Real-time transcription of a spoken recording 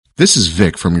This is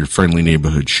Vic from your friendly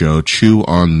neighborhood show, Chew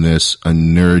on This, a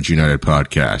Nerds United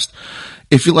podcast.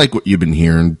 If you like what you've been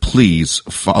hearing, please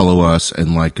follow us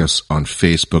and like us on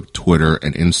Facebook, Twitter,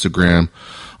 and Instagram.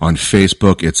 On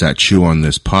Facebook, it's at Chew on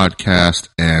This podcast,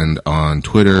 and on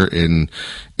Twitter and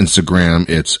Instagram,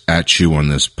 it's at Chew on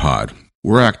This pod.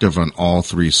 We're active on all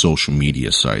three social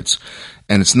media sites,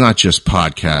 and it's not just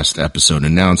podcast episode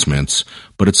announcements,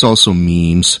 but it's also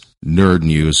memes, nerd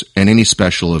news, and any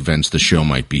special events the show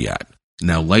might be at.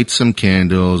 Now light some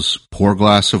candles, pour a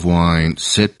glass of wine,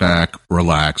 sit back,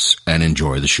 relax, and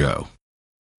enjoy the show.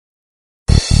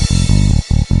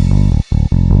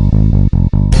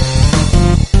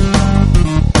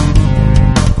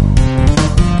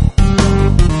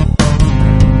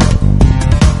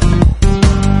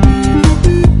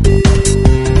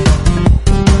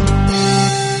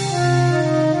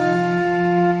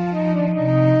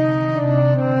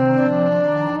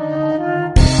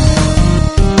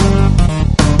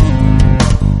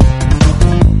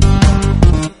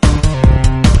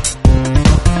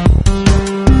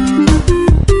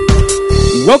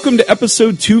 Welcome to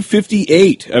episode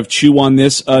 258 of Chew on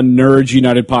This, a Nerds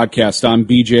United podcast. I'm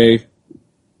BJ.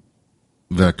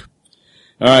 Vic.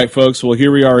 All right, folks. Well,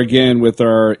 here we are again with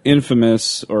our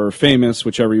infamous or famous,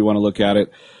 whichever you want to look at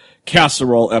it,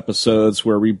 casserole episodes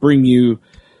where we bring you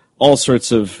all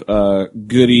sorts of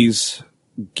goodies,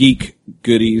 geek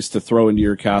goodies to throw into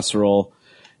your casserole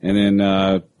and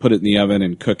then put it in the oven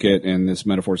and cook it, and this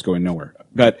metaphor's going nowhere.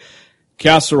 But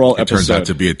casserole episode. Turns out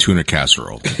to be a tuna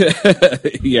casserole.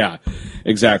 Yeah,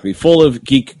 exactly. Full of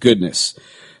geek goodness.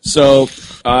 So,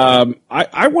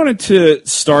 I wanted to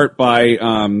start by,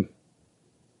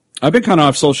 I've been kind of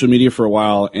off social media for a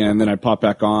while, and then I popped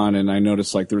back on and I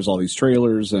noticed like there's all these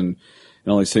trailers and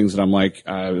all these things that I'm like,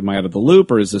 am I out of the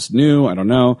loop or is this new? I don't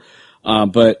know.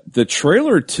 But the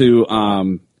trailer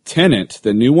to, Tenet,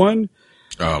 the new one.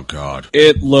 Oh God.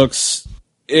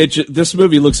 This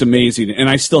movie looks amazing, and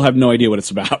I still have no idea what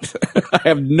it's about. I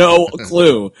have no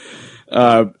clue.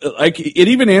 Like, it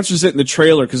even answers it in the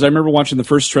trailer, because I remember watching the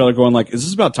first trailer going like, is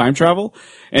this about time travel?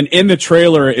 And in the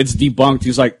trailer, it's debunked.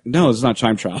 He's like, no, it's not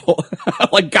time travel. I'm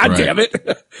like, God damn it.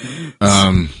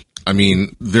 I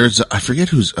mean, I forget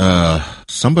who's, I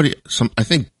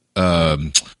think,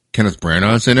 Kenneth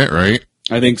Branagh's in it, right?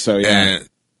 I think so, yeah.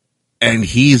 And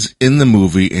he's in the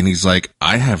movie, and he's like,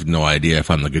 I have no idea if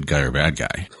I'm the good guy or bad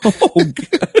guy. Oh,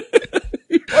 God.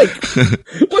 Like,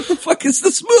 what the fuck is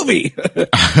this movie?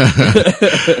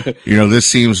 This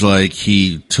seems like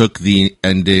he took the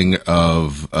ending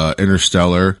of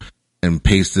Interstellar and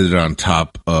pasted it on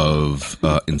top of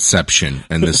Inception,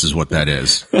 and this is what that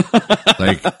is.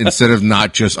 Like, instead of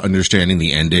not just understanding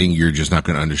the ending, you're just not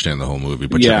going to understand the whole movie,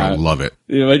 but you're going to love it.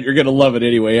 You're going to love it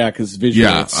anyway, yeah, because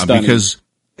visually it's stunning. Because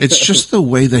it's just the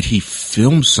way that he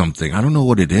films something. I don't know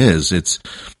what it is. It's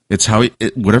how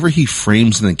whatever he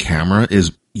frames in the camera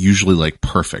is usually like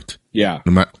perfect. Yeah.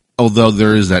 Although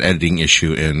there is that editing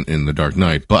issue in The Dark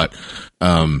Knight, but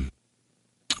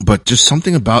just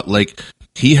something about like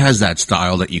he has that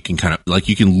style that you can kind of like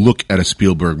you can look at a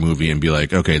Spielberg movie and be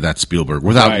like, okay, that's Spielberg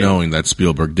without knowing that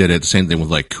Spielberg did it. Same thing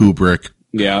with like Kubrick.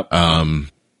 Yeah.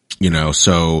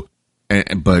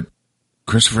 But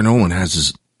Christopher Nolan has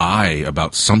his eye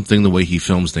about something, the way he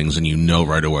films things, and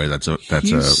right away that's a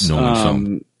Nolan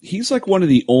film. He's like one of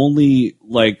the only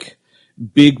like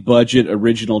big budget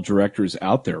original directors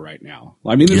out there right now.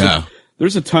 I mean,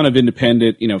 there's a ton of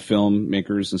independent,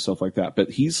 filmmakers and stuff like that,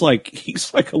 but he's like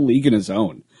a league in his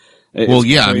own. It's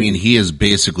crazy. I mean, he is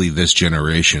basically this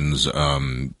generation's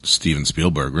Steven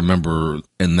Spielberg. Remember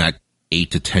in that 8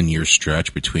 to 10 year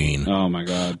stretch between, oh my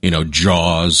God,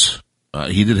 Jaws.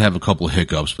 He did have a couple of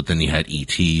hiccups, but then he had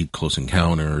E.T., Close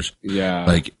Encounters. Yeah.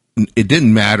 Like, it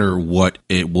didn't matter what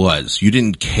it was. You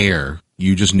didn't care.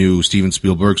 You just knew Steven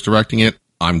Spielberg's directing it.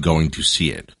 I'm going to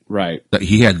see it. Right. That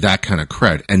he had that kind of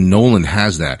cred. And Nolan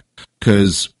has that.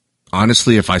 Because,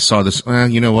 honestly, if I saw this,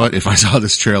 if I saw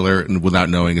this trailer and without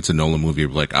knowing it's a Nolan movie, I'd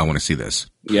be like, I want to see this.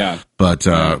 Yeah. But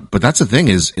that's the thing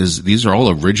is these are all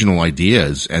original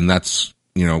ideas, and that's,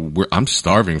 I'm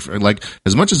starving for, like,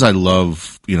 as much as I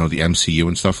love, the MCU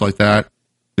and stuff like that,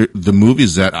 the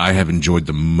movies that I have enjoyed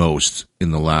the most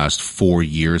in the last 4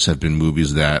 years have been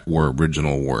movies that were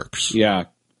original works. Yeah.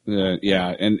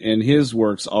 And his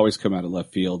works always come out of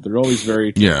left field. They're always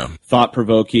very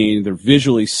thought-provoking. They're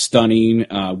visually stunning,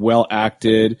 well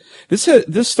acted. This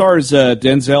stars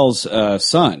Denzel's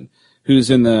son,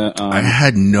 who's in the. I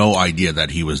had no idea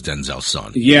that he was Denzel's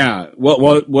son. Yeah,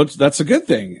 well, that's a good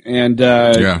thing. And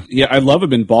I love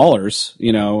him in Ballers.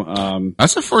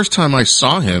 That's the first time I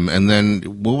saw him. And then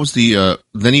what was the?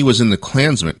 Then he was in the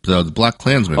Klansman, the Black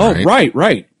Klansman. Oh, right.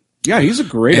 Right. Yeah, he's a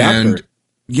great actor.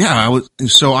 Yeah,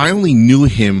 I only knew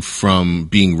him from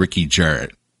being Ricky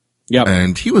Jarrett. Yeah,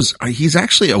 and he's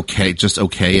actually okay, just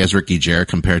okay as Ricky Jarrett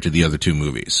compared to the other two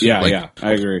movies. Yeah,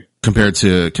 I agree. Compared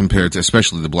to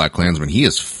especially the Black Klansman, he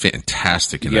is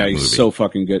fantastic in that movie. Yeah, he's so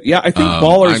fucking good. Yeah, I think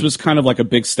Ballers was kind of like a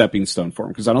big stepping stone for him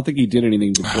because I don't think he did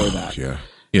anything before that.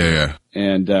 Yeah.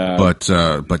 And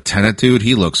but Tenet, dude,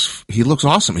 he looks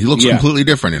awesome. He looks completely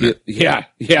different in it.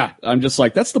 Yeah. I'm just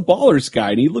like, that's the Ballers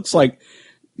guy, and he looks like.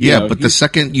 Yeah, but the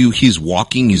second he's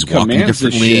walking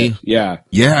differently. Yeah,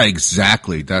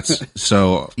 exactly. That's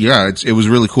so. Yeah, it was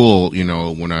really cool.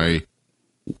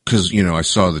 Because I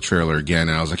saw the trailer again,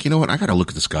 and I was like, you know what, I got to look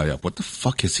at this guy up. What the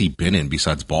fuck has he been in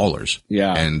besides Ballers?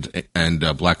 Yeah,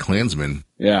 and Black Klansman.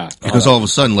 Yeah, because all of a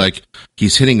sudden, like,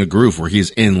 he's hitting a groove where he's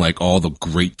in like all the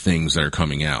great things that are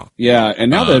coming out. Yeah,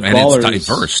 and now that Ballers, and it's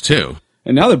diverse too.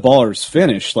 And now that Baller's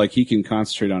finished, like, he can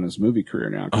concentrate on his movie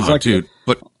career now. Dude,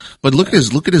 but look at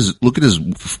his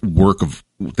work of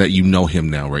that. Him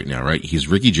now, right? He's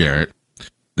Ricky Jarrett.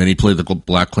 Then he played the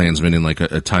Black Klansman in like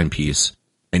a timepiece,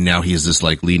 and now he's this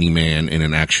like leading man in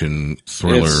an action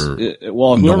thriller.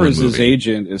 Whoever is his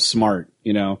agent is smart,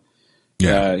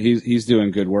 Yeah, he's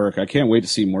doing good work. I can't wait to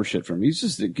see more shit from him.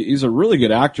 He's a really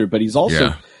good actor, but he's also.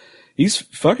 Yeah. He's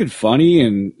fucking funny,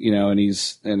 and and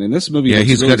in this movie,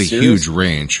 he's really got a serious. huge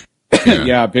range.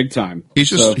 Yeah, big time.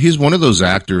 He's one of those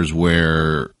actors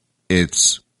where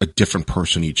it's a different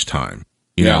person each time.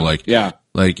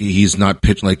 Like he's not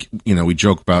pitched like we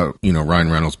joke about Ryan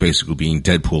Reynolds basically being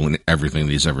Deadpool in everything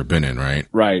that he's ever been in, right?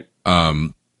 Right.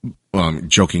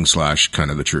 Joking /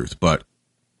 kind of the truth, but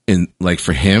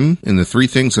for him in the three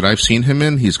things that I've seen him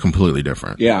in, he's completely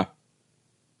different. Yeah.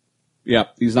 Yeah,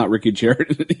 he's not Ricky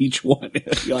Jarrett in each one.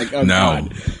 You're like, oh, no.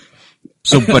 God.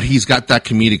 So, but he's got that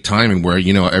comedic timing where,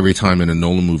 every time in a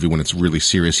Nolan movie when it's really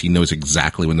serious, he knows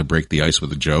exactly when to break the ice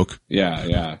with a joke.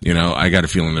 Yeah. I got a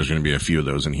feeling there's going to be a few of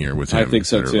those in here with him. I think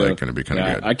so, that too. Are going to be kind of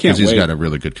good. I can't wait. He's got a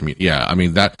really good comedic. Yeah, I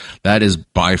mean, that is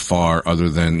by far, other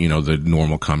than, the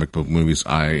normal comic book movies,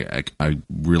 I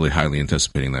really highly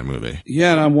anticipating that movie.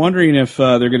 Yeah, and I'm wondering if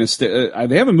they're going to stay.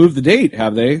 They haven't moved the date,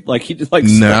 have they?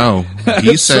 No.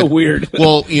 He said, so weird.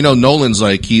 Well, Nolan's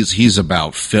like, he's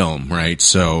about film, right?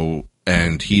 So...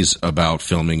 And he's about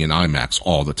filming in IMAX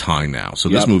all the time now. So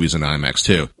this movie's in IMAX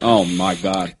too. Oh my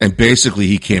God. And basically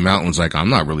he came out and was like, I'm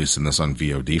not releasing this on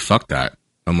VOD. Fuck that.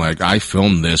 I'm like, I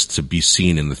filmed this to be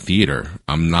seen in the theater.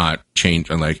 I'm not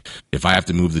changing. Like, if I have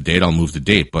to move the date, I'll move the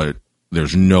date, but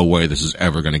there's no way this is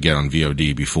ever going to get on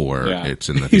VOD before it's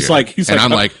in the theater. He's and like,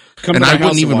 I'm like, and I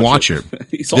wouldn't even watch it.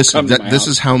 This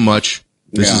is how much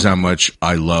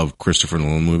I love Christopher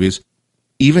Nolan movies.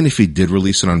 Even if he did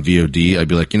release it on VOD, I'd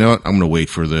be like, you know what? I'm going to wait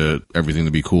for everything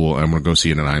to be cool, and I'm going to go see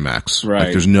it in IMAX. Right.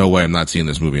 Like, there's no way I'm not seeing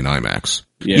this movie in IMAX.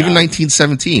 Yeah. Even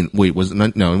 1917. Wait, was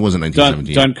it? No, it wasn't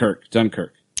 1917.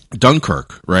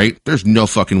 Dunkirk, right? There's no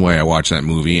fucking way I watched that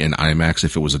movie in IMAX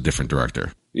if it was a different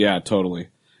director. Yeah, totally.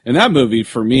 And that movie,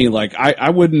 for me, like,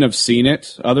 I wouldn't have seen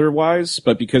it otherwise,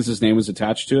 but because his name was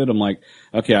attached to it, I'm like,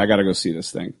 okay, I got to go see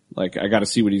this thing. Like, I got to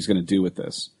see what he's going to do with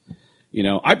this.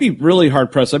 I'd be really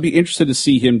hard pressed. I'd be interested to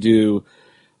see him do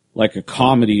like a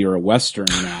comedy or a Western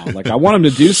now. Like, I want him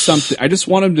to do something. I just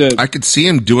want him to. I could see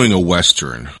him doing a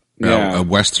Western. A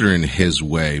Western his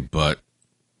way, but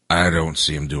I don't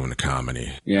see him doing a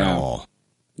comedy at all.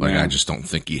 Like, I just don't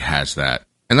think he has that.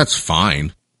 And that's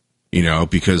fine,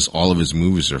 because all of his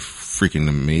movies are freaking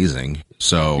amazing.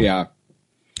 So,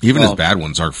 even his bad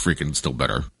ones are freaking still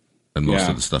better than most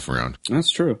of the stuff around.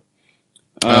 That's true.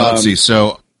 Let's see.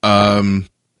 So, I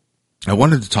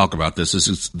wanted to talk about this.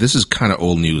 This is kind of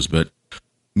old news, but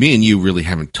me and you really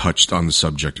haven't touched on the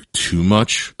subject too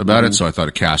much about it, so I thought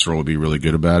a casserole would be really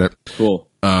good about it. Cool.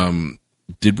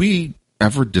 Did we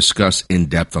ever discuss in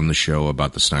depth on the show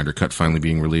about the Snyder Cut finally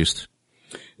being released?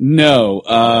 No.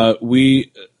 I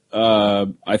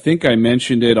think I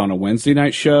mentioned it on a Wednesday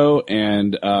night show,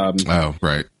 and oh,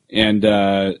 right. And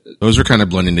those are kind of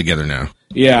blending together now.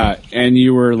 Yeah, and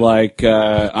you were like,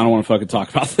 I don't want to fucking talk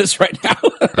about this right now.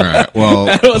 All right. Well,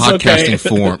 podcasting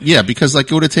form. Yeah, because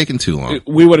it would have taken too long.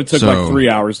 We would have took like 3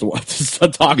 hours to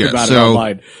talk about it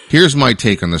online. Here's my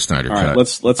take on the Snyder Cut. All right,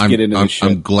 let's get into this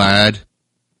shit.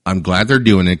 I'm glad they're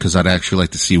doing it because I'd actually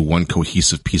like to see one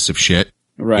cohesive piece of shit.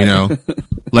 Right.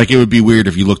 Like, it would be weird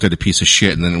if you looked at a piece of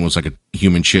shit and then it was like a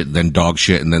human shit, then dog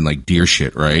shit, and then like deer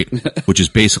shit, right? Which is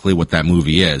basically what that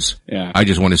movie is. Yeah. I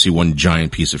just want to see one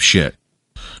giant piece of shit.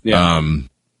 Yeah.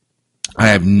 I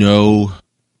have no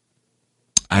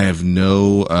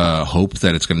hope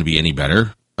that it's going to be any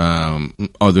better,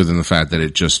 other than the fact that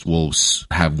it just will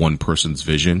have one person's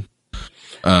vision.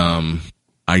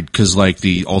 I Because like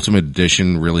the Ultimate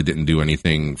Edition really didn't do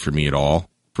anything for me at all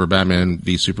for Batman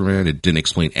v Superman. It didn't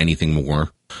explain anything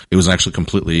more. It was actually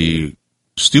completely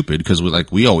stupid because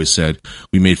like we always said,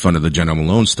 we made fun of the Jenna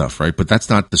Malone stuff, right? But that's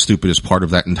not the stupidest part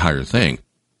of that entire thing.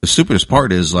 The stupidest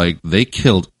part is like they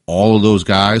killed all of those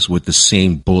guys with the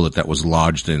same bullet that was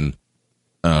lodged in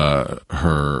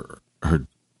her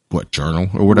journal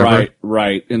or whatever.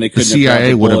 Right. And they the couldn't.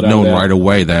 CIA would have known right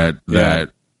away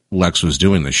that Lex was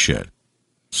doing this shit.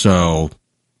 So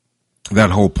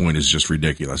that whole point is just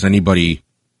ridiculous. Anybody,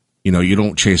 you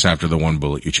don't chase after the one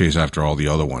bullet, you chase after all the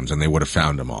other ones, and they would have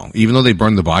found them all. Even though they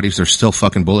burned the bodies, there's still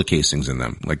fucking bullet casings in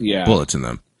them, bullets in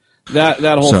them. That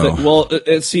whole thing. Well,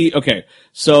 see, okay,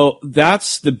 so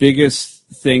that's the biggest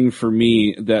thing for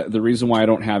me. That the reason why I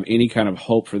don't have any kind of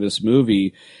hope for this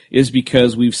movie is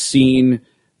because we've seen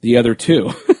the other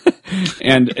two.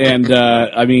 and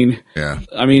I mean,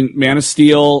 Man of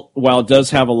Steel, while it does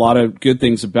have a lot of good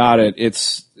things about it,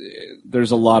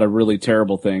 there's a lot of really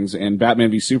terrible things. And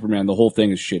Batman v Superman, the whole thing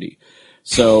is shitty.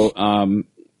 So,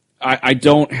 I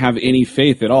don't have any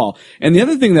faith at all. And the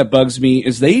other thing that bugs me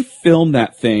is they filmed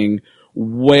that thing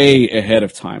way ahead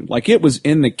of time. Like it was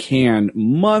in the can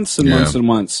months and months and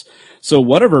months. So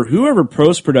whoever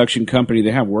post-production company they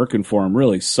have working for them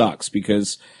really sucks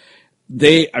because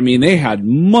they had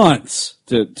months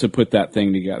to put that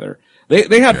thing together.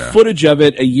 They had footage of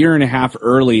it a year and a half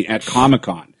early at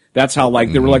Comic-Con. That's how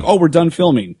they were like, oh, we're done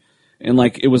filming. And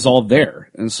it was all there.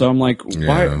 And so I'm like,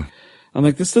 why? I'm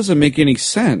like, this doesn't make any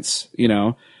sense,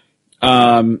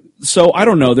 So I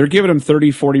don't know. They're giving him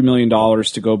 $30-40 million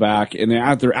to go back, and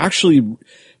they're actually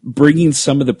bringing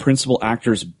some of the principal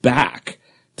actors back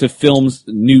to film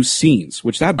new scenes,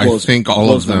 which blows. I think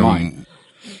all of them. Mind.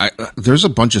 There's a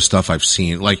bunch of stuff I've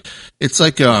seen. It's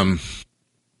like, oh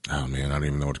man, I don't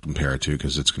even know what to compare it to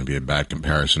because it's going to be a bad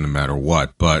comparison no matter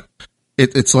what. But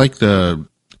it's like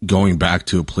going back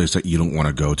to a place that you don't want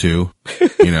to go to,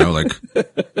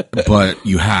 but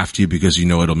you have to because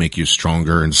it'll make you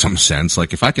stronger in some sense.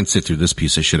 Like if I can sit through this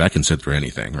piece of shit, I can sit through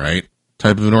anything, right?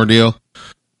 Type of an ordeal.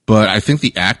 But I think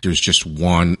the actors just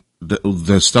want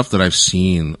the stuff that I've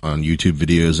seen on YouTube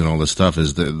videos and all this stuff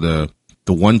is the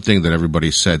one thing that everybody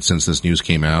said since this news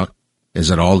came out is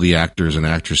that all the actors and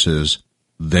actresses,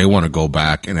 they want to go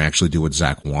back and actually do what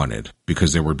Zack wanted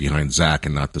because they were behind Zack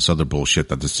and not this other bullshit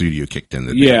that the studio kicked in.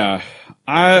 Yeah.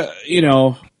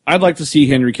 I'd like to see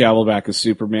Henry Cavill back as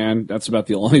Superman. That's about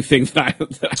the only thing that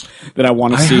I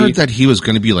want to see. I heard that he was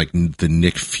going to be like the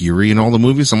Nick Fury in all the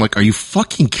movies. I'm like, are you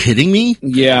fucking kidding me?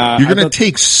 Yeah. You're going to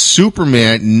take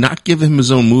Superman, not give him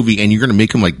his own movie, and you're going to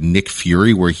make him like Nick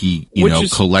Fury where he,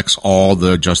 collects all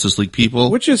the Justice League people?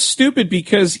 Which is stupid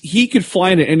because he could fly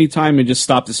in at any time and just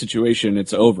stop the situation and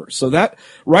it's over. So that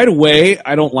right away,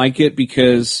 I don't like it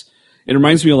because it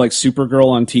reminds me of like Supergirl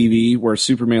on TV where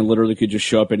Superman literally could just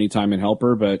show up anytime and help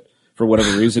her, but for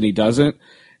whatever reason he doesn't.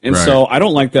 And so I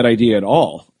don't like that idea at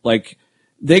all. Like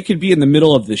they could be in the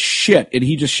middle of the shit and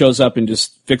he just shows up and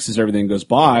just fixes everything and goes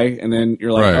by. And then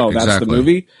you're like, that's the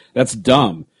movie. That's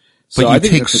dumb. So but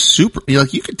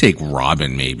you could take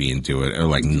Robin maybe and do it, or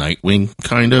like Nightwing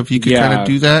kind of. You could kind of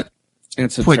do that.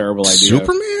 It's a terrible idea.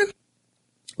 Superman?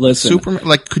 Listen.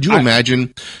 Superman, could you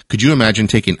imagine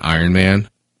taking Iron Man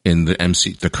in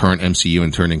the current MCU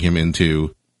and turning him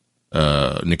into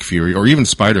Nick Fury, or even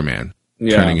Spider-Man,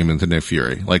 turning him into Nick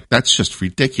Fury? That's just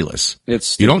ridiculous. It's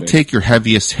stupid. You don't take your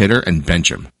heaviest hitter and bench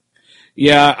him.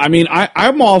 Yeah, I mean,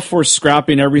 I'm all for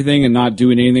scrapping everything and not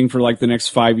doing anything for the next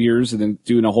 5 years and then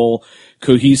doing a whole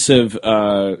cohesive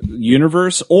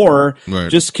universe, or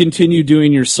just continue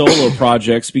doing your solo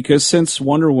projects because since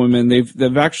Wonder Woman,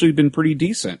 they've actually been pretty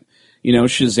decent.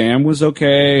 Shazam was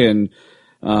okay, and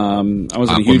I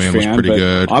wasn't a huge fan, but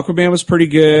good. Aquaman was pretty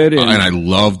good, and I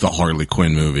loved the Harley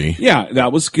Quinn movie. Yeah,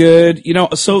 that was good.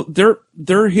 So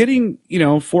they're hitting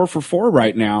 4 for 4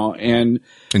 right now, and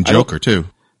Joker too.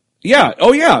 Yeah.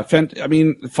 Oh yeah. I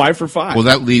mean, 5 for 5.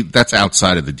 Well, that's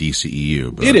outside of the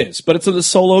DCEU. But. It is, but it's a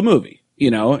solo movie,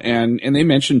 and they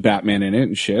mentioned Batman in it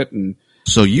and shit. And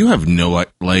so you have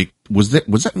was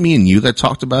that me and you that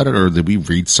talked about it, or did we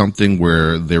read something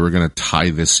where they were going to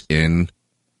tie this in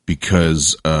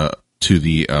because to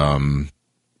the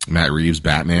Matt Reeves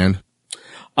Batman?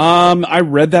 I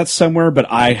read that somewhere, but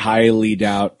I highly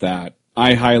doubt that.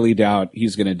 I highly doubt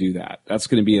he's going to do that. That's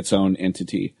going to be its own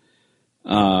entity.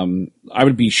 I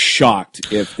would be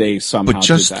shocked if they somehow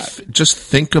did that. Just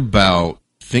think about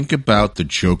the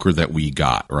Joker that we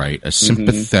got, right? A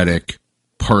sympathetic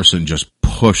person just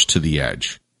pushed to the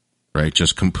edge, right?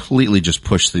 Just completely just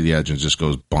pushed to the edge and just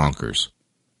goes bonkers.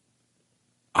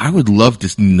 I would love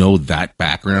to know that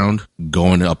background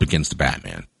going up against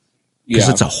Batman. Because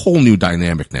Yeah. it's a whole new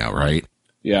dynamic now, right?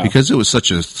 Yeah. Because it was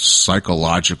such a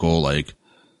psychological, like,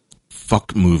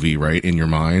 fuck movie, right, in your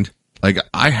mind. Like,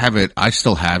 I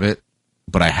still have it,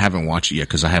 but I haven't watched it yet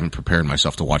because I haven't prepared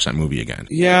myself to watch that movie again.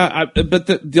 Yeah, but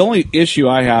the only issue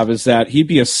I have is that he'd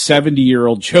be a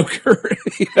 70-year-old Joker.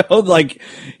 You know, like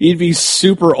he'd be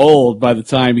super old by the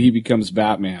time he becomes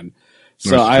Batman.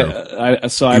 So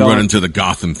That's I you don't run into the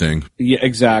Gotham thing. Yeah,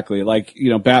 exactly. Like, you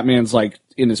know, Batman's like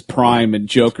in his prime and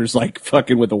Joker's like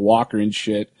fucking with a walker and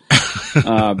shit.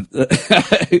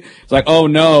 It's like, oh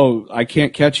no, I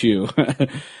can't catch you.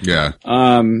 Yeah.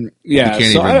 Yeah. He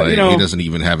can't So even, he doesn't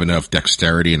even have enough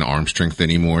dexterity and arm strength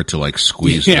anymore to like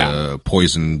squeeze the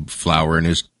poison flower in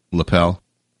his lapel.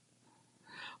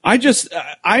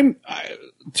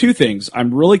 Two things.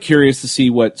 I'm really curious to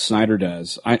see what Snyder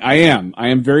does. I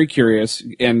am very curious.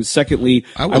 And secondly,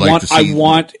 I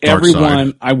want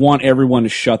everyone to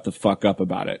shut the fuck up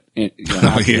about it. And,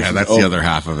 yeah, that's the other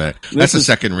half of it. That's the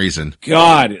second reason.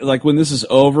 God, like when this is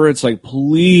over, it's like,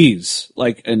 please,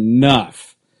 like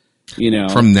enough, you know.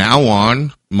 From now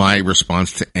on, my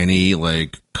response to any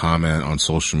like comment on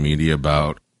social media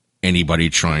about anybody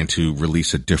trying to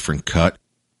release a different cut,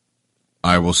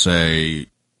 I will say,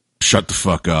 shut the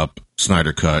fuck up,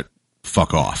 Snyder cut,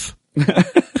 fuck off.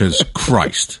 Because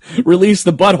Christ. Release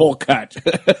the butthole cut.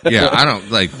 Yeah, I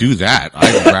don't like do that.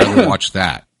 I'd rather watch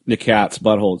that. The cat's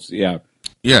buttholes, yeah.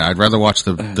 Yeah, I'd rather watch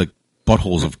the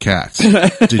buttholes of cats.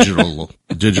 Digital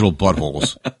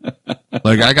buttholes.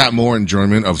 Like I got more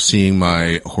enjoyment of seeing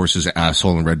my horse's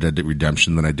asshole in Red Dead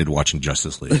Redemption than I did watching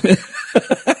Justice League.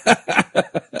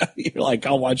 You're like,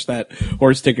 I'll watch that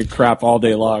horse take a crap all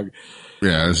day long.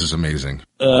 Yeah, this is amazing.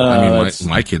 I mean,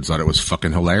 my kids thought it was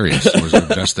fucking hilarious. It was the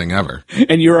best thing ever.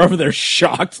 And you're over there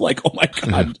shocked, like, oh my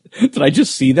God, did I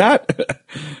just see that?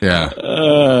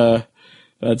 Yeah.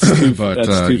 That's too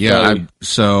funny.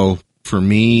 So for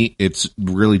me, it's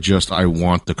really just, I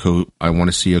want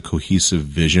to see a cohesive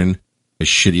vision, as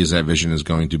shitty as that vision is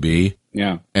going to be.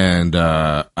 Yeah. And,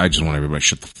 I just want everybody to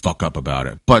shut the fuck up about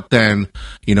it. But then,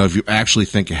 if you actually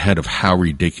think ahead of how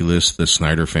ridiculous the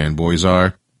Snyder fanboys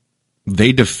are,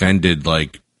 they defended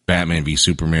like Batman v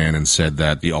Superman and said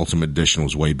that the Ultimate Edition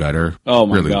was way better. Oh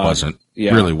my really God. Wasn't.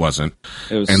 Yeah. Really wasn't.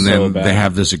 It was and so then bad. they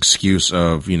have this excuse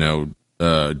of,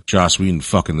 Joss Whedon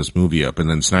fucking this movie up, and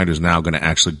then Snyder's now going to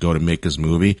actually go to make his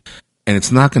movie, and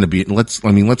it's not going to be. Let's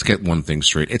get one thing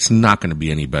straight. It's not going to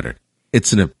be any better.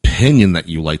 It's an opinion that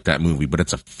you like that movie, but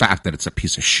it's a fact that it's a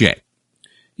piece of shit.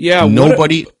 Yeah.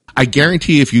 I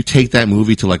guarantee if you take that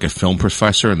movie to like a film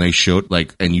professor and they showed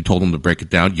and you told them to break it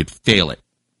down, you'd fail it.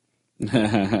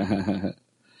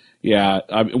 Yeah.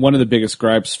 One of the biggest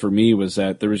gripes for me was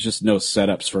that there was just no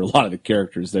setups for a lot of the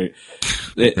characters. It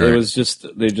was just,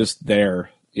 they're just there,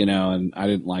 and I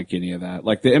didn't like any of that.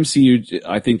 Like the MCU,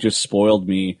 I think just spoiled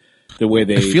me the way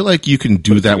they. I feel like you can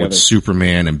do that with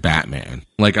Superman and Batman.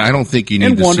 Like, I don't think you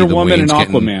need to Wonder see the Woman and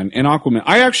Waynes Aquaman.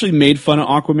 I actually made fun of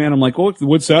Aquaman. I'm like,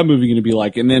 what's that movie going to be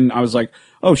like? And then I was like,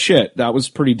 oh shit, that was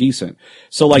pretty decent.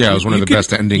 So like, it was one of the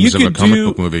best endings of a comic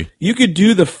book movie. You could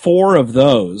do the 4 of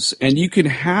those, and you could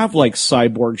have like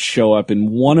Cyborg show up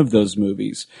in one of those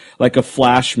movies, like a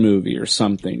Flash movie or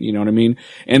something. You know what I mean?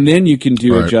 And then you can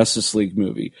do a Justice League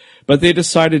movie. But they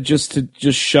decided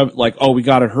to shove like, oh, we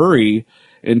got to hurry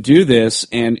and do this,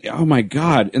 and oh my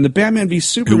God! And the Batman v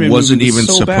Superman it wasn't movie was even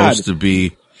so supposed bad. to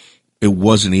be. It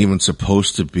wasn't even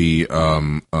supposed to be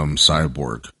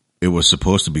Cyborg. It was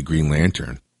supposed to be Green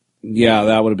Lantern. Yeah,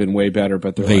 that would have been way better.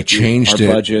 But they changed our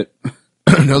it. Budget.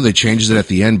 No, they changed it at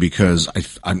the end because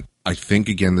I think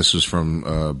again this was from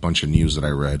a bunch of news that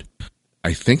I read.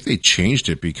 I think they changed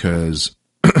it because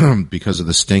of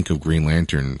the stink of Green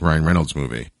Lantern, Ryan Reynolds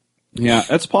movie. Yeah,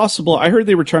 that's possible. I heard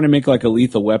they were trying to make like a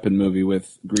Lethal Weapon movie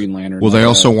with Green Lantern. Well, they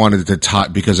also wanted to tie,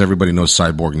 because everybody knows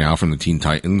Cyborg now from the Teen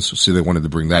Titans, so they wanted to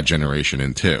bring that generation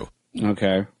in too.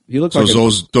 Okay, he looked so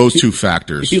like those two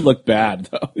factors. He looked bad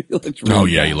though. He looked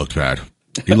really bad. He looked bad.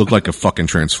 He looked like a fucking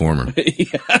Transformer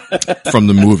from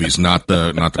the movies, not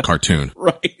the cartoon.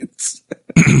 Right.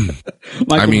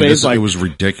 It was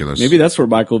ridiculous. Maybe that's where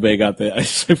Michael Bay got the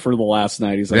for the last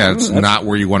night. He's like, it's not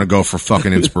where you want to go for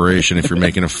fucking inspiration if you're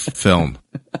making a film.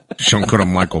 Don't go to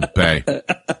Michael Bay.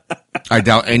 I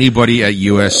doubt anybody at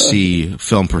USC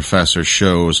film professor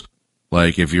shows,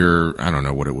 like, if you're, I don't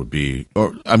know what it would be.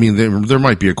 Or, I mean, there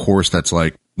might be a course that's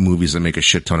like movies that make a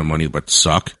shit ton of money but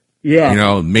suck.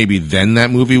 Yeah. Maybe then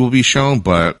that movie will be shown,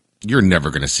 but you're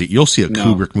never going to see. You'll see a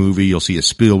Kubrick movie. You'll see a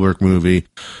Spielberg movie.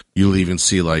 You'll even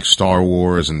see like Star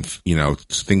Wars and,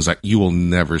 things like, you will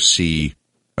never see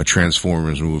a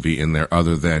Transformers movie in there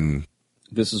other than.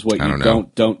 This is what you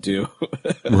don't do.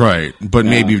 Right. But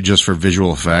maybe just for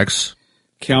visual effects.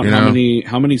 count You know?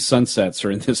 how many sunsets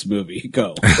are in this movie.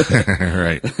 Go.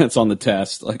 Right. That's on the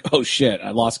test. Like, oh shit,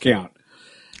 I lost count.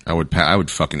 I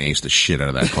would fucking ace the shit out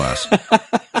of that class.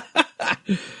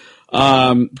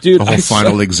 Dude, The whole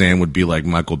final exam would be like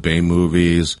Michael Bay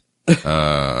movies,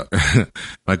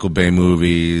 Michael Bay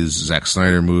movies, Zack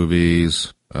Snyder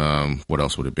movies. What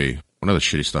else would it be? What other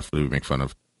shitty stuff would we make fun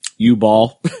of?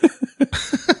 U-Ball.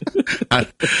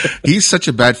 He's such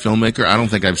a bad filmmaker. I don't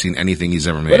think I've seen anything he's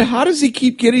ever made. But how does he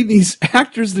keep getting these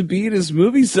actors to be in his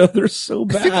movies though? They're so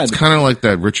I think bad. it's kind of like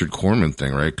that Richard Corman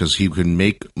thing, right? Because he could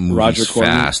make movies Roger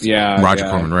Corman? fast. Yeah, Roger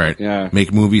yeah, Corman, right? yeah.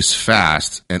 Make movies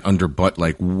fast and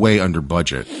way under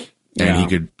budget, and he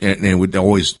could, and it would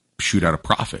always shoot out a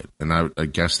profit. And I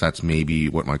guess that's maybe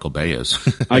what Michael Bay is.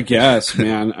 I guess,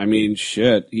 man. I mean,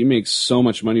 shit. He makes so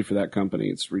much money for that company.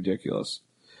 It's ridiculous.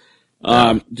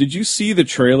 Did you see the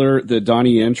trailer, the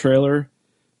Donnie Yen trailer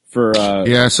for?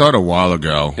 Yeah, I saw it a while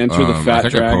ago. Enter the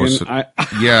Fat Dragon.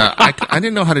 I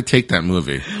didn't know how to take that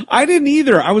movie. I didn't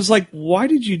either. I was like, why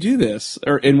did you do this?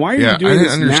 And why are you doing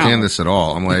this I didn't understand now? this at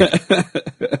all. I'm like,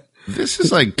 this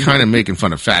is like kind of making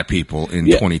fun of fat people in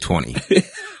 2020.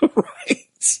 Right.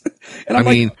 And I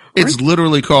mean, it's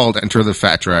literally called Enter the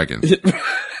Fat Dragon.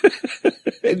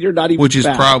 And you're not even Which is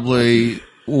fat.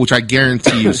 which I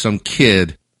guarantee you some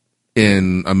kid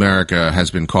in America has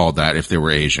been called that if they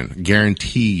were Asian.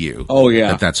 Guarantee you. Oh,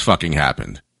 yeah. That's fucking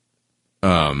happened.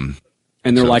 And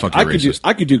they're so like, fucking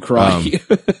I could do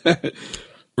karate.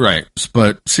 Right.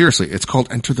 But seriously, it's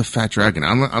called Enter the Fat Dragon.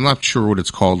 I'm not sure what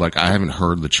it's called. Like, I haven't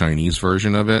heard the Chinese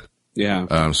version of it.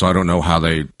 Yeah. So I don't know how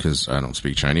because I don't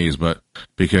speak Chinese,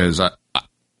 because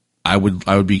I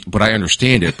would be, but I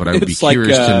understand it, but I would be It's like,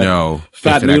 curious to know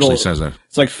Fat if it Noodle. actually says that.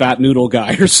 It's like Fat Noodle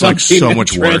Guy or something. like so that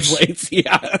much worse. translates.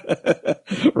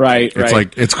 Yeah. Right. It's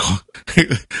like, it's called,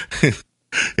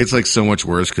 it's like so much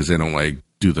worse because they don't like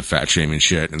do the fat shaming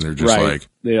shit and they're just right. like,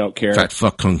 They don't care. fat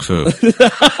fuck kung fu. It's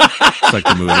like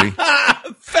the movie.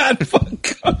 Fat fuck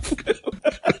kung fu.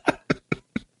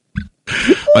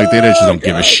 Like they just don't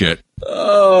give a shit.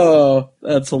 Oh,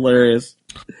 that's hilarious.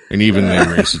 And even the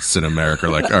racists in America are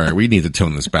like, all right, we need to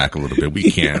tone this back a little bit.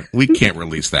 We can't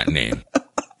release that name.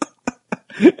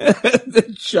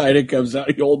 Then China comes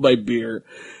out. You hold my beer.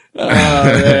 Oh,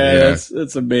 man,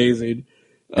 that's amazing.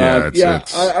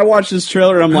 It's I watched this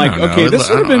trailer and I'm like, okay, this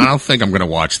would have been. I don't think I'm going to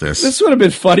watch this. This would have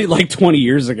been funny like 20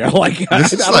 years ago. Like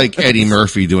This is like Eddie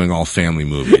Murphy doing all family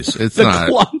movies. It's the not.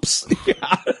 clumps.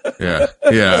 Yeah.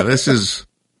 Yeah. This is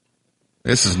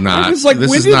not. was like, this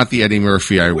when is did- not the Eddie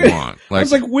Murphy I want. I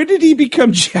was like, when did he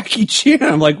become Jackie Chan?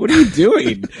 I'm like, what are you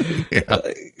doing?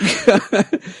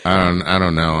 I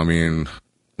don't know. I mean,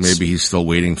 maybe he's still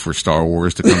waiting for Star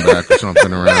Wars to come back or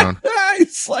something around.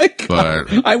 It's like,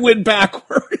 But- I went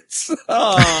backwards.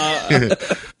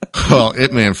 Well,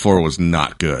 Ip Man 4 was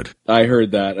not good. I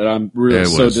heard that, and I'm really It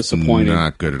so was disappointed.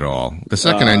 not good at all. The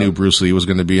second I knew Bruce Lee was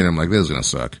going to be in, I'm like, this is going to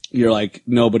suck. You're like,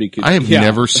 nobody could. I have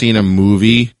never seen a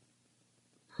movie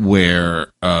where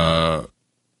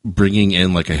bringing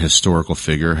in like a historical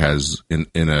figure has in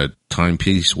a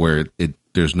timepiece where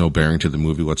there's no bearing to the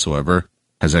movie whatsoever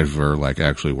has ever like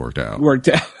actually worked out. worked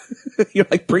out. You're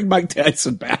like, bring Mike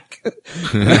Tyson back.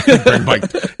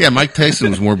 Mike Tyson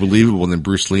was more believable than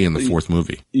Bruce Lee in the fourth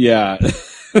movie. Yeah.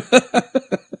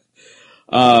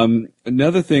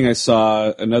 Another thing I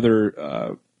saw,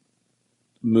 another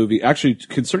movie, actually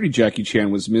concerning Jackie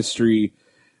Chan, was Mystery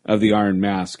of the Iron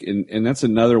Mask, and that's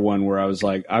another one where I was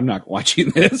like, I'm not watching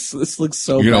this. This looks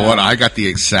so. You know bad. what? I got the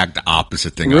exact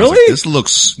opposite thing. I was Really? like, this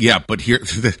looks, but here,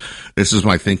 this is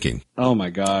my thinking. Oh my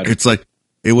god!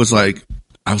 It was like,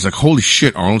 I was like, holy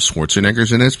shit, Arnold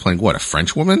Schwarzenegger's in this playing what, a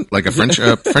French woman? Like a French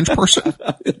person?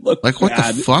 It looked Like, what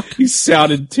bad. the fuck? He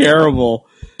sounded terrible.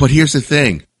 But here's the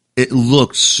thing. It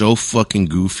looked so fucking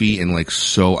goofy and like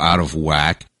so out of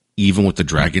whack, even with the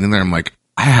dragon in there. I'm like,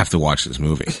 I have to watch this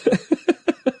movie.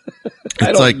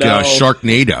 It's like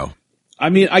Sharknado. I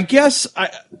mean, I guess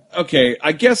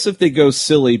if they go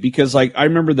silly, because like I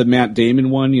remember the Matt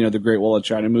Damon one, the Great Wall of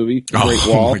China movie, The Great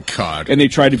Wall. Oh my god! And they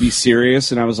tried to be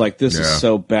serious, and I was like, this is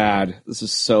so bad. This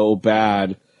is so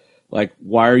bad. Like,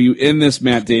 why are you in this,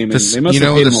 Matt Damon? They must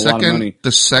have paid him a lot of money.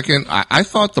 The second, I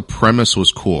thought the premise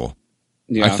was cool.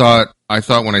 Yeah. I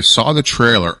thought when I saw the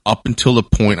trailer, up until the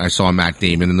point I saw Matt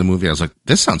Damon in the movie, I was like,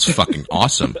 this sounds fucking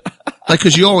awesome. Like,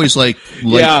 cause you always like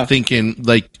thinking,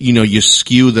 like, you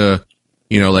skew the,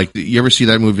 like, you ever see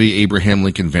that movie, Abraham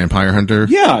Lincoln Vampire Hunter?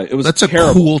 Yeah, it was That's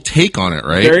terrible. a cool take on it,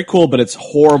 right? Very cool, but it's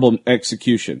horrible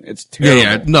execution. It's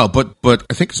terrible. No, but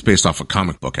I think it's based off a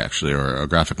comic book, actually, or a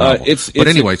graphic novel. But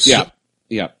anyway,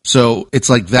 Yeah. So it's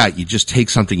like that. You just take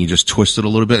something, you just twist it a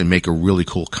little bit and make a really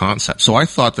cool concept. So I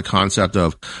thought the concept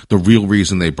of the real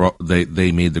reason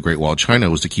they made the Great Wall of China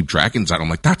was to keep dragons out. I'm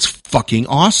like, that's fucking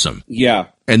awesome. Yeah.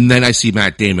 And then I see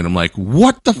Matt Damon. I'm like,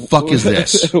 what the fuck is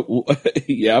this?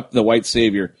 Yep. The white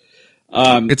savior.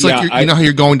 It's like, you know how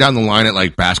you're going down the line at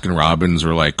like Baskin Robbins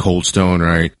or like Cold Stone,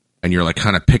 right? And you're like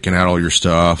kind of picking out all your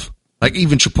stuff. Like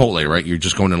even Chipotle, right? You're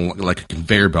just going in like a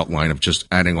conveyor belt line of just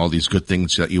adding all these good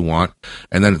things that you want.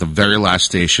 And then at the very last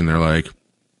station, they're like,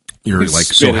 you're like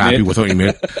so happy with what you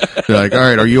made. They're like, all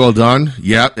right, are you all done?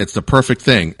 Yep, it's the perfect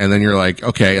thing. And then you're like,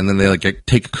 okay. And then they like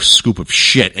take a scoop of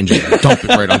shit and just dump it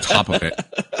right on top of it.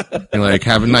 You're like,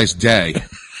 have a nice day.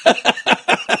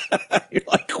 You're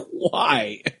like,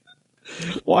 why?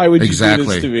 Why would you do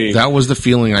this to me? That was the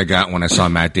feeling I got when I saw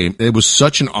Matt Damon. It was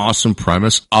such an awesome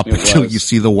premise up until you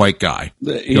see the white guy.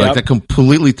 Like that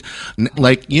completely,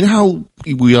 like, you know how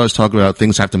we always talk about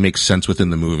things have to make sense within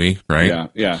the movie, right? Yeah,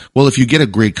 yeah. Well, if you get a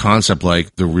great concept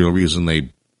like the real reason they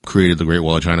created the Great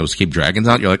Wall of China was to keep dragons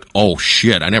out, you're like, oh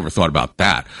shit, I never thought about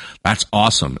that. That's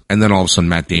awesome. And then all of a sudden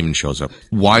Matt Damon shows up.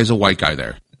 Why is a white guy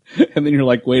there? And then you're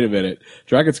like, wait a minute,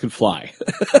 dragons can fly.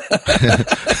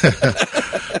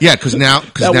 Yeah, because now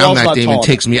Matt Damon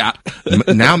takes me out.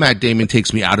 Now Matt Damon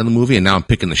takes me out of the movie, and now I'm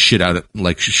picking the shit out of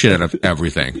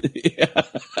everything.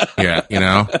 Yeah, you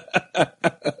know.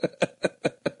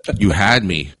 You had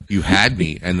me,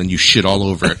 and then you shit all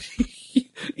over it.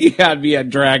 You had me at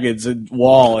dragons and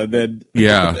wall, and then you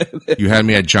had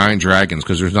me at giant dragons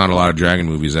because there's not a lot of dragon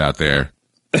movies out there.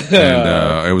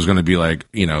 And it was going to be like,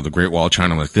 you know, the Great Wall of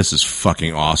China. I'm like, this is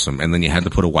fucking awesome. And then you had to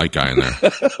put a white guy in there.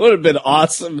 That would have been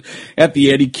awesome. At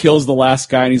the end, he kills the last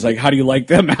guy, and he's like, how do you like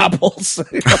them apples?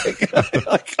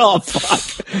 like, oh,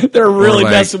 fuck. They're really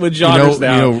messing with genres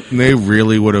now. You know, they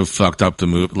really would have fucked up the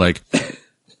movie. Like,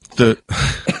 the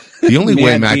only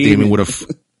way Matt Damon would have...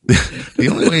 The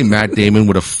only way Matt Damon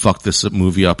would have fucked this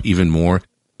movie up even more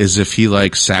is if he,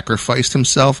 like, sacrificed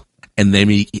himself and then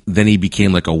he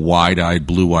became like a wide-eyed,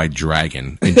 blue-eyed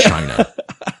dragon in China.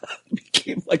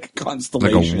 Became like a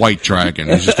constellation. Like a white dragon.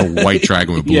 He's just a white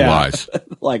dragon with blue eyes.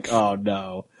 Like, oh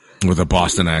no. With a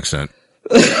Boston accent.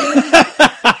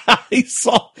 He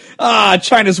saw,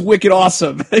 China's wicked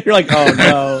awesome. You're like, oh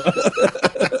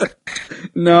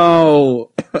no.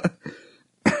 No.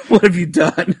 What have you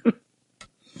done?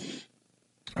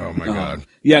 Oh my God.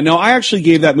 Yeah, no, I actually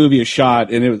gave that movie a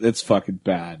shot, and it's fucking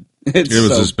bad. It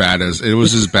was as bad as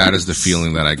the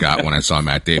feeling that I got when I saw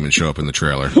Matt Damon show up in the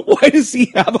trailer. Why does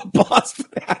he have a Boston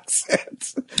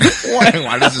accent?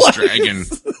 Why does this dragon?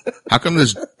 How come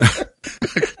this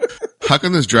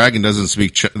dragon doesn't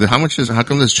speak? How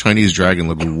come this Chinese dragon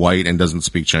look white and doesn't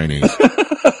speak Chinese?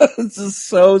 This is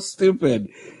so stupid.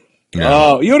 Yeah.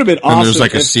 Oh, you would have been awesome. And there's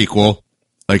like a sequel.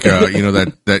 Like you know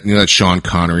that Sean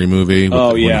Connery movie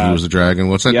when he was the dragon.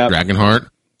 What's that? Yep.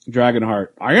 Dragonheart.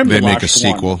 I am. They make a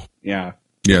sequel. Yeah.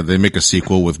 Yeah, they make a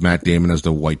sequel with Matt Damon as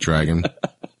the white dragon.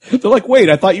 They're like, wait,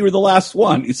 I thought you were the last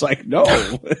one. He's like, no.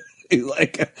 He's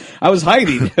like, I was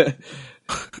hiding.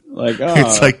 Like,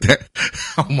 it's like that.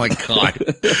 Oh my God.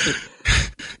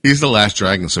 He's the last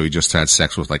dragon, so he just had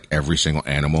sex with like every single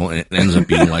animal, and it ends up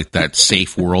being like that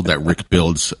safe world that Rick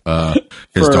builds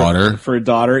his daughter. For a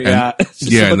daughter, yeah.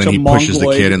 And then he pushes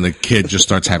the kid, and the kid just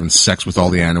starts having sex with all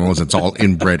the animals. It's all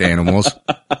inbred animals.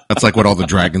 That's like what all the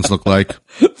dragons look like.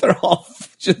 They're all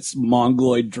just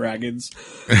mongoloid dragons.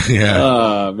 Yeah.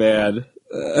 Oh, man.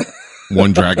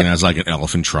 One dragon has like an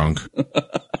elephant trunk.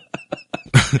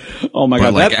 Oh my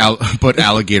God. But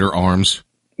alligator arms.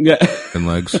 Yeah. And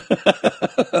legs.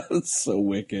 That's so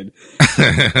wicked.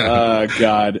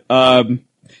 God.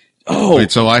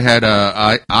 Wait, so I had,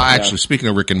 I actually, speaking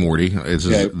of Rick and Morty,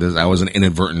 that was an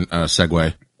inadvertent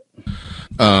segue.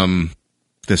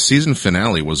 The season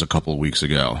finale was a couple of weeks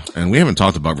ago, and we haven't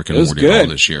talked about Rick and Morty at all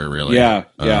this year, really. Yeah,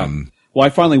 yeah. Well, I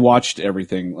finally watched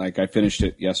everything. Like, I finished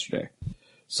it yesterday.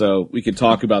 So we can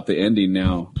talk about the ending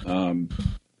now.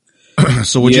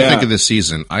 So what'd you think of this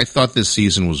season? I thought this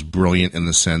season was brilliant in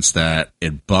the sense that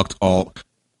it bucked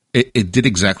it did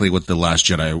exactly what The Last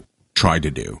Jedi tried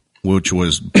to do, which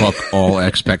was buck all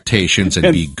expectations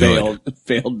and be good.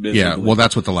 Failed miserably. Yeah, well,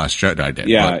 that's what The Last Jedi did.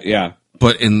 Yeah.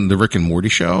 But in the Rick and Morty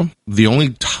show, the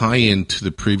only tie-in to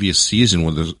the previous season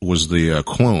was the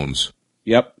clones.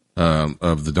 Yep.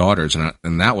 Of the daughters,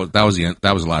 and that was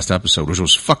the last episode, which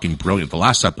was fucking brilliant. The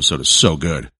last episode is so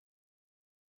good.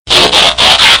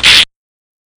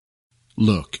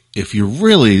 Look, if you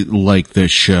really like this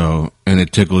show and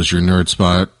it tickles your nerd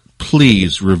spot,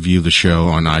 please review the show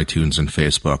on iTunes and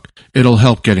Facebook. It'll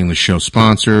help getting the show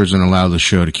sponsors and allow the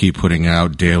show to keep putting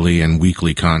out daily and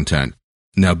weekly content.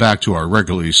 Now back to our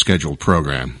regularly scheduled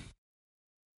program.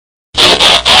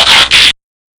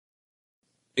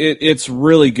 It's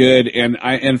really good,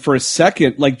 and for a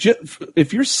second, like,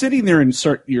 if you're sitting there and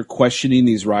you're questioning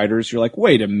these writers, you're like,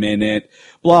 wait a minute,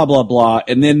 blah blah blah,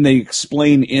 and then they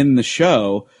explain in the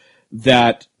show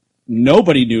that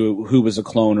nobody knew who was a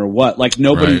clone or what, like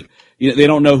nobody, Right. they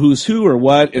don't know who's who or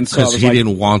what, and so I Because was he like,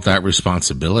 didn't want that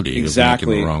responsibility.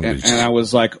 exactly, Of making the wrong and I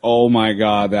was like, oh my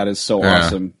god, that is so Yeah.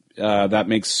 awesome, that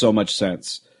makes so much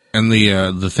sense. And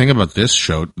the thing about this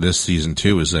show, this season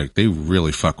too, is like they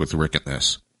really fuck with Rick in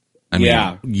this. I mean,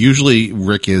 Yeah. usually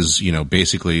Rick is,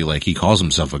 basically like he calls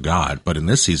himself a god, but in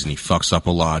this season he fucks up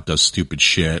a lot, does stupid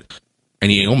shit, and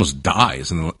he almost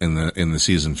dies in the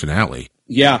season finale.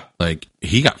 Yeah, Like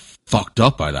he got fucked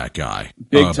up by that guy,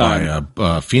 Big time.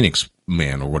 by Phoenix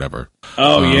Man or whatever.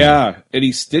 oh yeah, and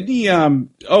he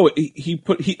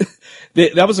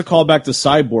that was a callback to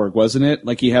Cyborg, wasn't it?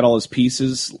 Like he had all his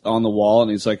pieces on the wall,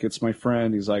 and he's like, "It's my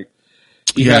friend." He's like,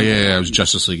 Yeah, it was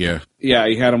Justice League. Yeah, yeah,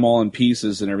 he had them all in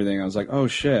pieces and everything. I was like, "Oh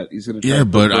shit, he's gonna try yeah, to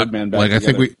but put Birdman back like I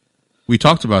together." think we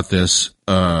talked about this.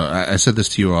 I said this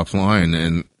to you offline,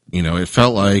 and it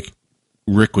felt like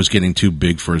Rick was getting too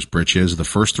big for his britches. The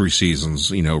first 3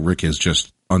 seasons, Rick is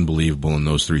just unbelievable in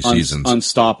those 3 seasons.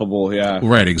 Unstoppable, yeah,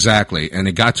 Right, exactly. And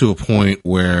it got to a point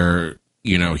where,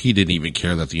 he didn't even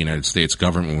care that the United States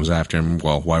government was after him.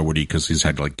 Well, why would he? Because he's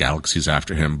had like galaxies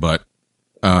after him. But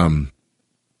in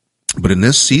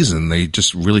this season, they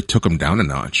just really took him down a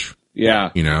notch,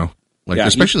 yeah. Like, Yeah,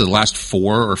 especially the last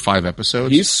 4 or 5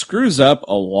 episodes. He screws up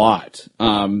a lot.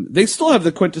 They still have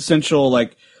the quintessential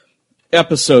like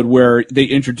episode where they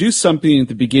introduce something at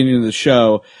the beginning of the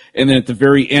show, and then at the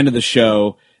very end of the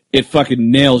show, it fucking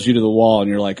nails you to the wall, and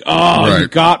you're like, "Oh, Right. you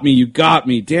got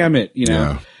me, damn it!"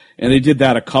 Yeah. And they did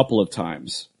that a couple of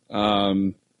times,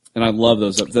 and I love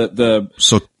those. The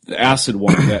acid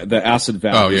one, the acid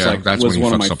valve. Oh, yeah, that's was when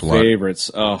he one of fucks my up a lot.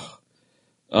 favorites.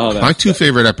 That's My 2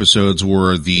 favorite episodes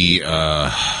were the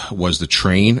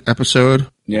train episode,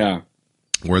 yeah,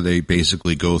 where they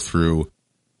basically go through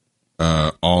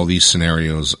all these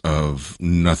scenarios of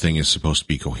nothing is supposed to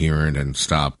be coherent and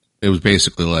stop. It was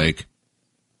basically like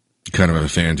kind of a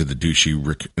fan to the douchey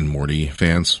Rick and Morty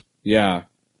fans. yeah.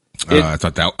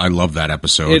 I love that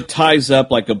episode. It ties up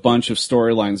like a bunch of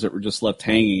storylines that were just left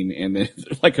hanging, and then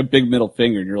like a big middle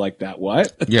finger, and you're like, "That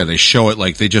what?" Yeah, they show it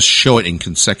like they just show it in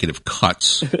consecutive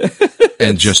cuts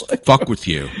and just fuck with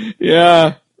you.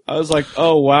 Yeah, I was like,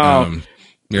 "Oh wow."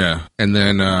 Yeah, and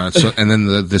then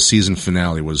the season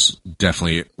finale was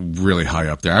definitely really high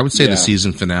up there. I would say Yeah. the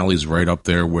season finale is right up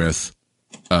there with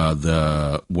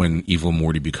when Evil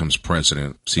Morty becomes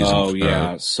president. Oh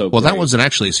yeah, so well, that great. wasn't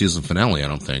actually a season finale. I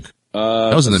don't think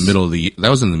that was in the middle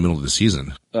of the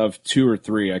season. Of 2 or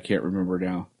 3, I can't remember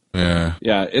now. Yeah,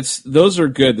 Yeah, those are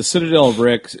good. The Citadel of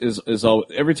Rick is all,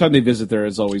 every time they visit there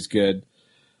is always good.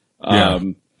 Yeah.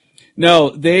 No,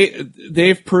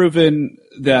 they've proven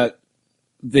that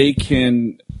they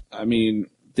can. I mean,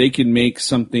 they can make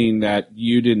something that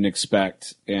you didn't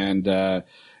expect, and I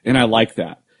like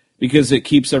that because it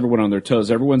keeps everyone on their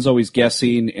toes. Everyone's always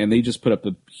guessing, and they just put up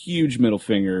a huge middle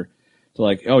finger to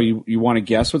like, oh, you want to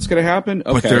guess what's going to happen?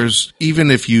 Okay. But there's, even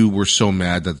if you were so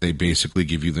mad that they basically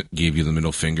gave you the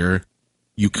middle finger,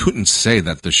 you couldn't say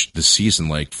that the season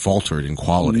like faltered in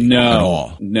quality at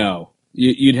all. No.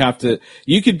 You'd have to.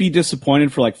 You could be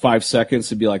disappointed for like 5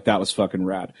 seconds and be like, "That was fucking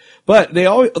rad." But they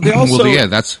also, well, yeah,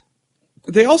 that's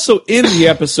they also in the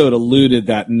episode alluded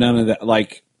that none of that,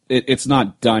 like, it's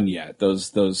not done yet. Those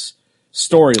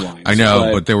storylines. I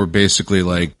know, but they were basically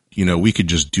like, we could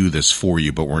just do this for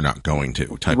you, but we're not going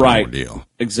to type of ordeal.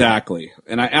 Exactly,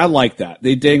 and I like that.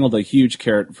 They dangled a huge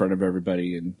carrot in front of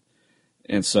everybody,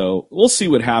 and so we'll see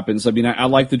what happens. I mean, I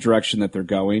like the direction that they're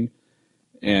going,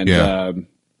 and Yeah.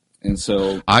 and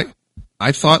so I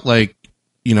thought like,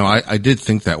 I did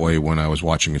think that way when I was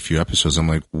watching a few episodes. I'm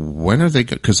like, when are they?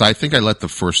 Because I think I let the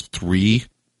first 3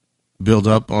 build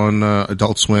up on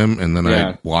Adult Swim, and then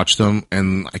I watched them,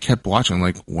 and I kept watching. I'm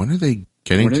like, when are they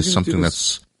getting to something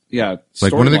that's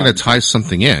like, when are they going to tie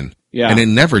something in? Yeah, and it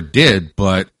never did.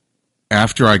 But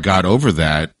after I got over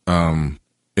that,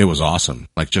 it was awesome.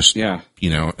 Like just and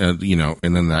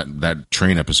then that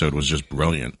train episode was just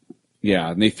brilliant.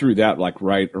 Yeah, and they threw that like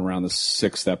right around the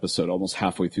 6th episode, almost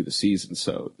halfway through the season.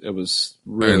 So it was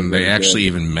really, and they really actually good.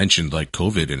 even mentioned like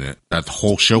COVID in it. That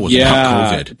whole show was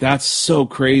about COVID. That's so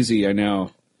crazy. I know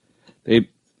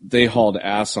they hauled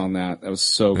ass on that. That was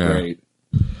so great.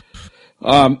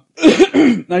 I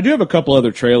do have a couple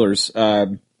other trailers. I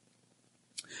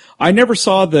never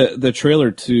saw the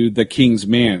trailer to The King's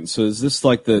Man. So is this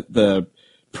like the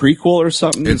prequel or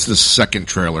something? It's the second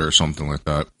trailer or something like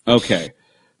that. Okay.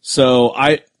 So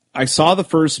I saw the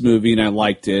first movie and I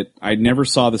liked it. I never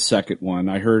saw the second one.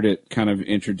 I heard it kind of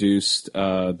introduced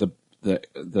the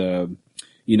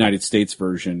United States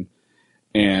version.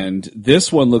 And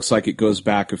this one looks like it goes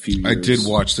back a few years. I did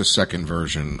watch the second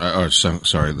version.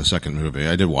 The second movie.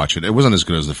 I did watch it. It wasn't as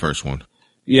good as the first one.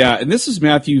 Yeah, and this is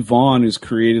Matthew Vaughn, who's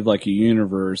created like a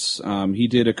universe. He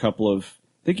did a couple of,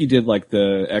 I think he did like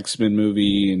the X-Men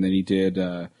movie, and then he did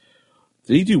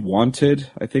he do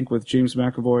Wanted, I think, with James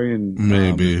McAvoy? And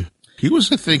maybe. He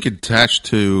was, I think, attached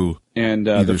to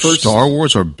either the first Star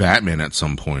Wars or Batman at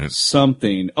some point.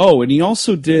 Something. Oh, and he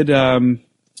also did, he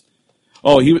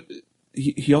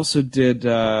also did,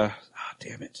 damn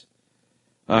it.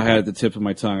 I had it at the tip of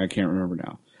my tongue. I can't remember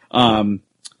now.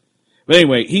 But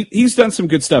anyway, he's done some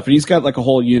good stuff, and he's got like a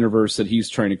whole universe that he's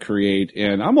trying to create,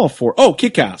 and I'm all for. Oh,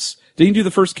 Kick-Ass! Did he do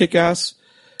the first Kick-Ass?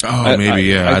 Oh,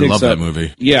 maybe. I love that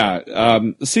movie. Yeah,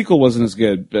 the sequel wasn't as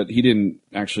good, but he didn't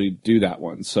actually do that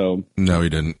one. So no, he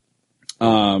didn't.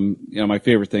 My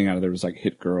favorite thing out of there was like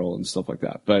Hit Girl and stuff like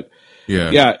that. But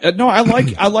yeah. No, I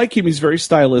like him. He's very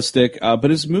stylistic,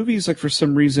 but his movies, like for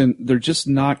some reason, they're just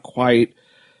not quite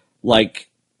like.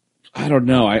 I don't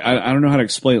know. I don't know how to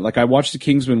explain it. Like I watched The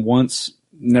Kingsman once,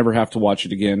 never have to watch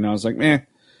it again. And I was like, meh,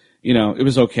 it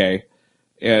was okay.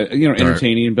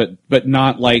 Entertaining, right. but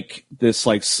not like this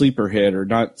like sleeper hit or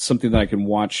not something that I can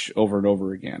watch over and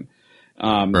over again.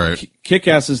 Right.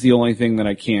 Kick-Ass is the only thing that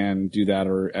I can do that,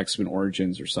 or X-Men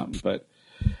Origins or something. But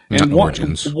and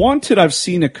Wanted I've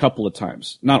seen a couple of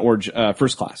times, not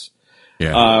First Class.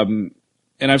 Yeah. And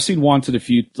I've seen Wanted a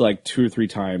few, like 2 or 3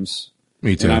 times.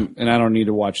 Me too. And I don't need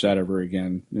to watch that ever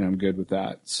again. I'm good with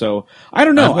that. So I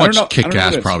don't know. I've watched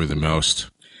Kick-Ass probably the most.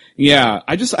 Yeah,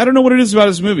 I don't know what it is about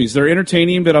his movies. They're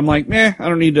entertaining, but I'm like, meh, I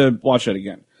don't need to watch that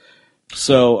again.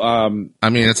 So, I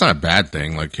mean, it's not a bad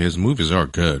thing. Like his movies are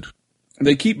good.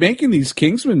 They keep making these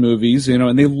Kingsman movies,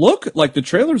 and they look like the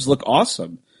trailers look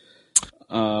awesome.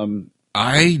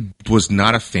 I was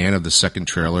not a fan of the second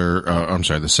trailer.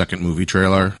 The second movie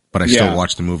trailer, but I still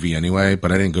watched the movie anyway.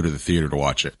 But I didn't go to the theater to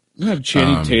watch it. Doesn't it have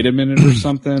Channing Tatum in it or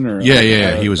something? Or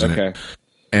yeah, he was in it.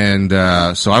 And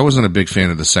so I wasn't a big fan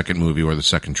of the second movie or the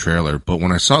second trailer. But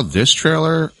when I saw this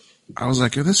trailer, I was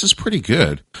like, this is pretty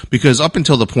good. Because up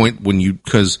until the point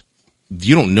because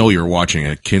you don't know you're watching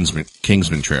a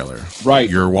Kingsman trailer, right?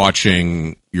 You're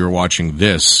watching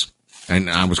this. And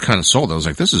I was kind of sold. I was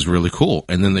like, this is really cool.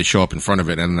 And then they show up in front of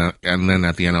it. And then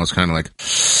at the end, I was kind of like,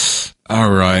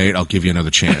 all right, I'll give you another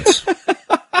chance.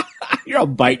 You're all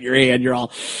biting your hand. You're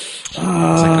all. It's like,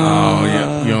 oh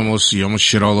yeah, you almost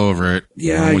shit all over it.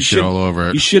 Yeah, shit all over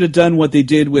it. You should have done what they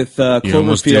did with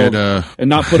Cloverfield and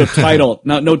not put a title,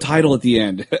 no title at the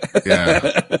end.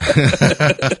 Yeah.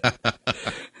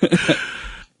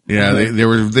 Yeah,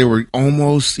 they were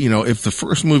almost, if the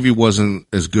first movie wasn't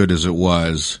as good as it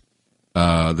was,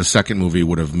 the second movie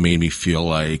would have made me feel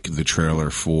like the trailer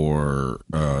for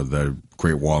the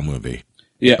Great Wall movie.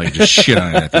 Yeah, like just shit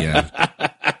on it at the end.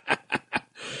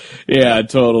 Yeah,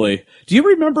 totally. Do you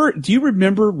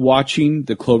remember watching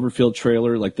the Cloverfield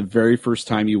trailer like the very first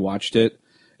time you watched it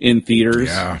in theaters?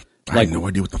 Yeah. I had no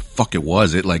idea what the fuck it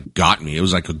was. It like got me. It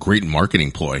was like a great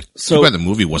marketing ploy. Too bad the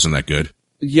movie wasn't that good.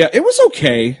 Yeah, it was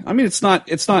okay. I mean, it's not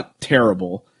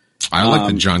terrible. I like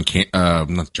the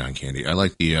not John Candy. I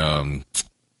like the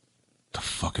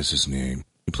fuck is his name?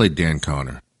 He played Dan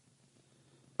Connor.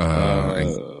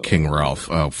 And King Ralph.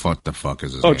 Oh, what the fuck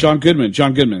is his name? John Goodman.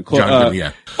 John Goodman,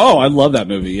 yeah. Oh, I love that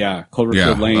movie. Yeah.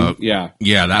 Cloverfield Lane.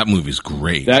 Yeah, that movie's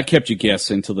great. That kept you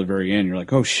guessing until the very end. You're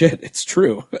like, oh shit, it's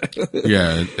true.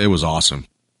 Yeah, it was awesome.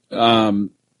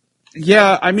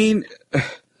 Yeah, I mean,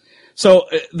 so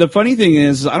the funny thing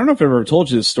is, I don't know if I've ever told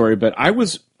you this story, but I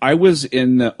was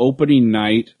in the opening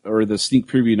night or the sneak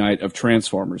preview night of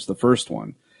Transformers, the first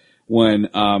one, when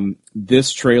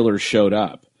this trailer showed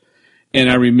up. And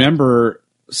I remember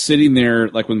sitting there,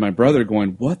 like with my brother,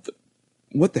 going, "What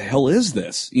the hell is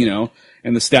this?"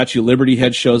 And the Statue of Liberty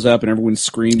head shows up, and everyone's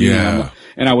screaming. Yeah.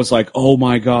 And I was like, "Oh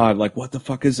my god! Like, what the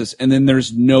fuck is this?" And then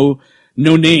there's no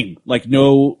name, like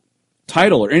no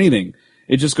title or anything.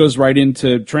 It just goes right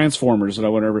into Transformers and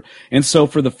whatever. And so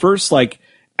for the first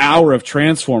hour of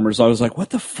Transformers, I was like, what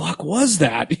the fuck was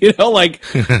that?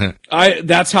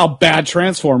 That's how bad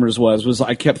Transformers was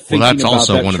I kept thinking about that. Well, that's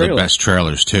also one trailer. of the best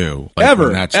trailers too. Ever.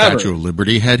 When that Statue of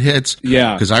Liberty head hits.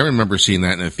 Yeah. Because I remember seeing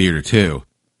that in the theater too.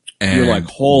 And you're like,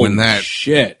 holy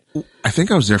shit. I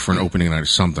think I was there for an opening night or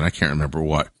something. I can't remember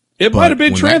what. It might have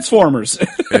been Transformers.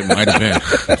 It might have been.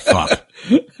 Fuck.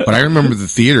 But I remember the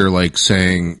theater like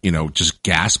saying, just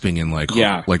gasping and like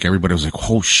everybody was like,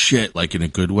 "Oh shit!" Like in a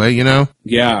good way,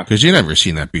 Yeah, because you never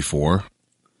seen that before.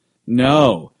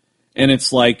 No, and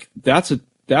it's like that's a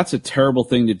terrible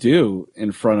thing to do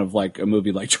in front of like a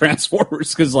movie like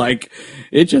Transformers, because like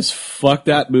it just fucked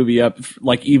that movie up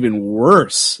like even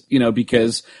worse,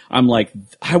 because I'm like,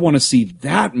 I want to see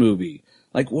that movie.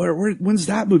 Like, when's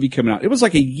that movie coming out? It was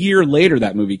like a year later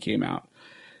that movie came out,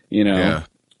 Yeah.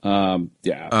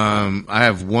 Yeah. I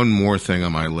have one more thing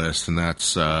on my list, and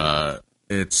that's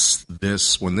it's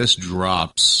this when this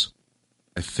drops.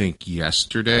 I think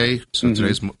yesterday. So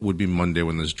today's would be Monday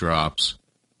when this drops.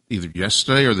 Either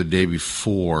yesterday or the day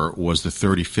before was the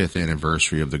 35th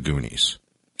anniversary of the Goonies.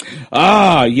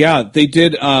 Ah, yeah, they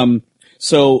did.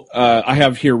 So I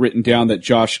have here written down that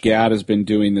Josh Gad has been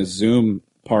doing this Zoom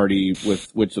party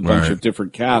with a bunch of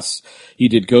different casts. He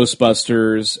did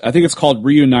Ghostbusters. I think it's called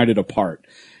Reunited Apart.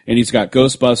 And he's got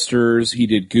Ghostbusters. He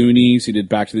did Goonies. He did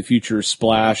Back to the Future,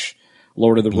 Splash,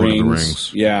 Lord of the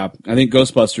Rings. Yeah, I think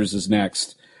Ghostbusters is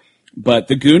next. But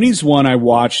the Goonies one I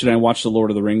watched, and I watched the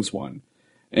Lord of the Rings one.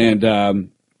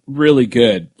 And really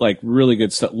good. Like, really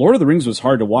good stuff. Lord of the Rings was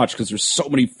hard to watch because there's so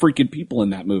many freaking people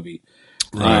in that movie.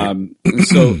 Right. And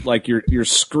so, like, your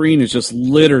screen is just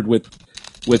littered with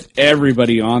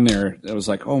everybody on there. I was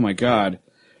like, oh my god.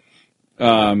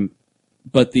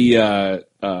 But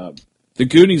the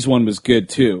Goonies one was good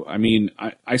too. I mean,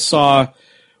 I saw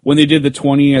when they did the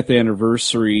 20th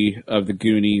anniversary of the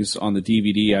Goonies on the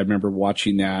DVD. I remember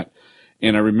watching that,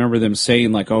 and I remember them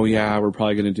saying like, "Oh yeah, we're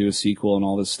probably going to do a sequel and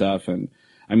all this stuff." And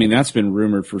I mean, that's been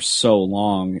rumored for so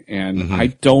long, and I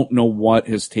don't know what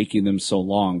has taken them so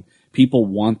long. People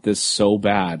want this so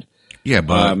bad. Yeah,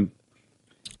 but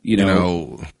you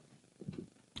know,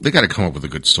 they got to come up with a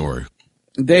good story.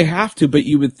 They have to, but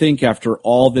you would think after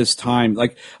all this time,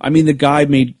 like, I mean,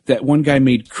 one guy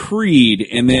made Creed,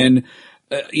 and then,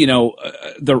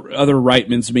 the other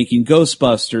Reitman's making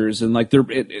Ghostbusters, and like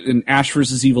and Ash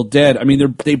vs. Evil Dead. I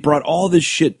mean, they brought all this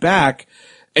shit back,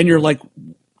 and you're like,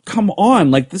 come on,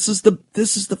 like this is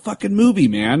the fucking movie,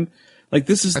 man. Like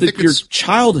this is your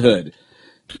childhood,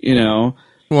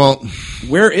 Well,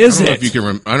 where is it?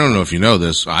 I don't know if you know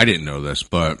this. I didn't know this,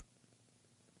 but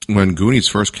when Goonies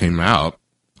first came out,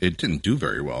 it didn't do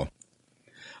very well.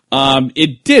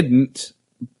 It didn't,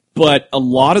 but a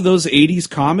lot of those 80s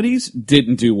comedies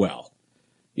didn't do well.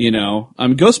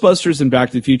 Ghostbusters and Back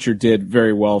to the Future did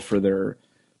very well for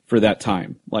that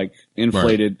time. Like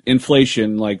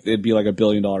inflation, like it'd be like $1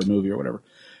 billion movie or whatever.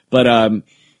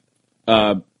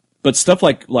 But stuff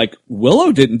like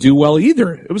Willow didn't do well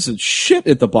either. It was a shit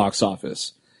at the box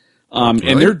office. Really?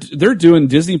 And they're doing,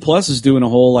 Disney Plus is doing a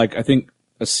whole, like, I think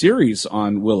a series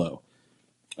on Willow.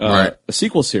 A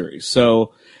sequel series.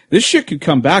 So this shit could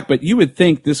come back, but you would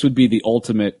think this would be the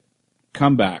ultimate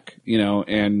comeback,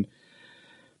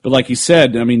 but like you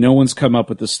said, I mean, no one's come up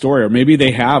with the story, or maybe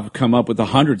they have come up with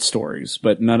 100 stories,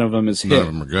 but none of them is hit. None of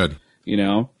them are good.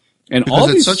 And because all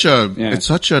it's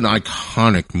such an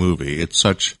iconic movie.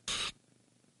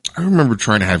 I remember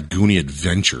trying to have Goonie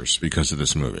adventures because of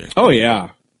this movie. Oh yeah.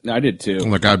 I did too.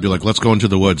 Like I'd be like, let's go into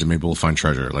the woods and maybe we'll find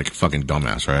treasure. Like a fucking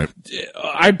dumbass, right?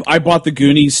 I bought the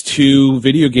Goonies 2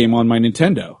 video game on my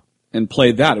Nintendo and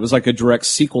played that. It was like a direct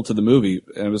sequel to the movie,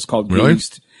 and it was called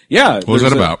Goonies. Yeah. What was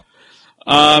that about?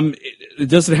 It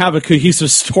doesn't have a cohesive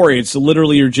story. It's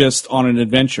literally you're just on an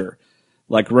adventure,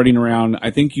 like running around. I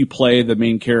think you play the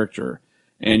main character,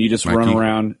 and you just run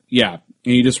around. Yeah,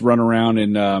 and you just run around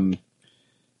and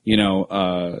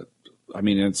I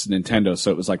mean, it's Nintendo,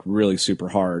 so it was like really super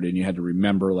hard, and you had to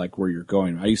remember like where you're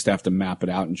going. I used to have to map it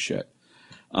out and shit.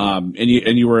 And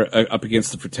you were up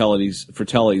against the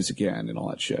Fratellis again and all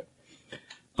that shit.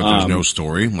 But there's no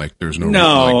story. Like there's no.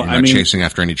 No, like, you're not chasing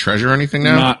after any treasure or anything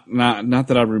now. Not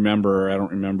that I remember. I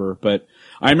don't remember, but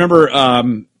I remember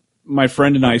my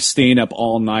friend and I staying up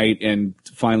all night and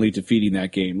finally defeating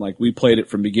that game. Like we played it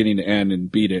from beginning to end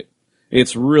and beat it.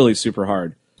 It's really super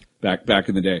hard. Back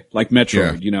in the day, like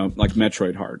Metroid, like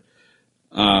Metroid hard.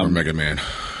 Or Mega Man.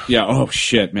 Yeah. Oh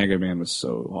shit, Mega Man was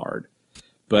so hard.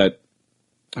 But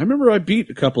I remember I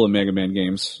beat a couple of Mega Man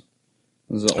games.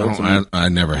 I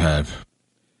never have.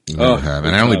 And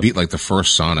I only beat like the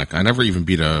first Sonic. I never even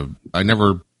beat I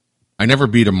never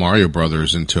beat a Mario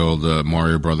Brothers until the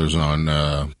Mario Brothers on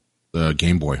the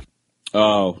Game Boy.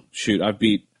 Oh shoot, I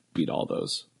beat all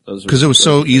those. Because it was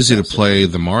so easy to play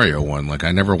the Mario one. Like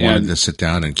I never wanted to sit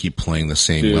down and keep playing the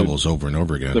same levels over and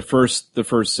over again. The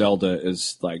first Zelda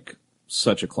is like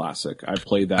such a classic. I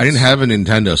played that. I didn't have a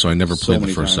Nintendo, so I never played the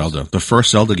first Zelda. The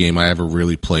first Zelda game I ever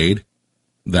really played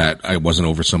that I wasn't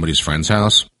over somebody's friend's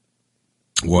house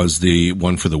was the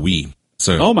one for the Wii.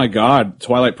 So, oh my God,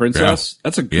 Twilight Princess. Yeah.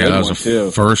 That's a good one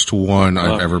too. First one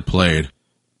I've ever played,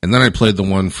 and then I played the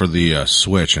one for the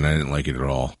Switch, and I didn't like it at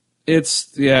all.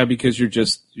 It's because you're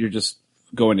just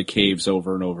going to caves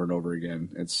over and over and over again.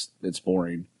 It's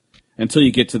boring until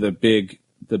you get to the big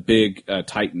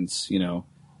Titans. You know,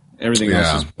 everything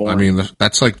else is boring. I mean,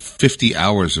 that's like 50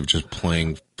 hours of just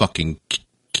playing fucking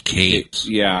caves.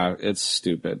 It's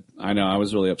stupid. I know. I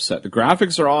was really upset. The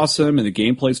graphics are awesome and the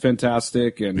gameplay's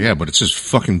fantastic. And yeah, but it's just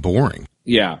fucking boring.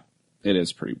 Yeah, it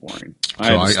is pretty boring.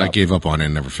 So I gave up on it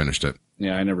and never finished it.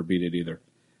 Yeah, I never beat it either.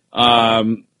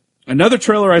 Another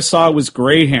trailer I saw was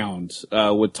Greyhound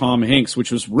with Tom Hanks,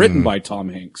 which was written by Tom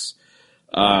Hanks.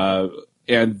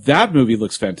 And that movie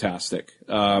looks fantastic.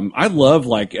 I love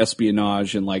like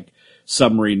espionage and like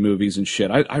submarine movies and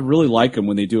shit. I really like them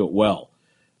when they do it well.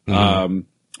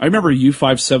 I remember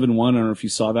U-571. I don't know if you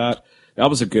saw that.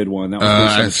 That was a good one. That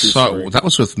was that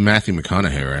was with Matthew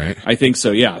McConaughey, right? I think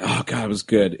so. Yeah. Oh God, it was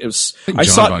good. It was. I think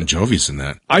John Bon Jovi's in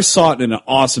that. I saw it in an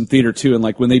awesome theater too, and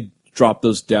like when they dropped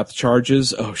those depth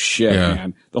charges, oh shit,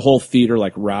 man, the whole theater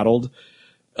like rattled.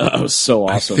 It was so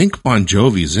awesome. I think Bon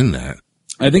Jovi's in that.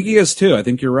 I think he is too. I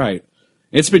think you're right.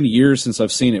 It's been years since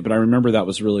I've seen it, but I remember that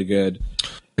was really good.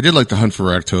 I did like The Hunt for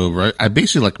Red October. I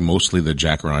basically like mostly the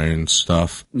Jack Ryan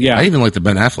stuff. Yeah. I even like the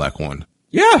Ben Affleck one.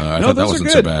 Yeah. I thought that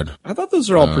wasn't so bad. I thought those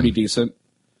are all pretty decent.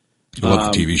 I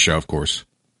love the TV show, of course.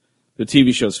 The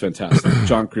TV show's fantastic.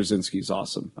 John Krasinski's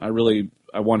awesome. I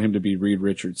want him to be Reed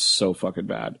Richards so fucking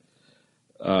bad.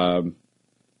 But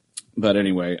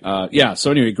anyway,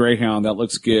 so anyway, Greyhound, that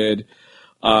looks good.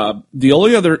 The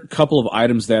only other couple of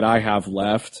items that I have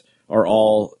left are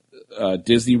all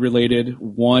Disney related.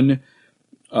 One,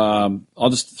 I'll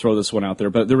just throw this one out there,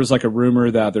 but there was like a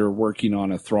rumor that they're working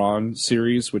on a Thrawn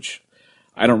series, which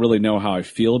I don't really know how I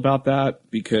feel about that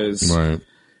because,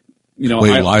 you know,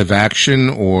 live action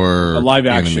or a live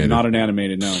action, animated? not an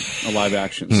animated, no, a live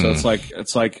action. So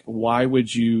it's like, why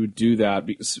would you do that?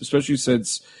 Because, especially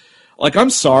since, like, I'm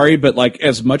sorry, but like,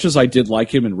 as much as I did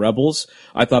like him in Rebels,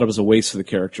 I thought it was a waste of the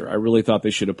character. I really thought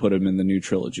they should have put him in the new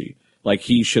trilogy. Like,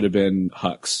 he should have been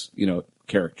Hux, you know,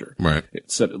 character. Right.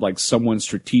 It's like someone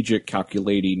strategic,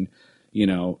 calculating, you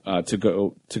know, to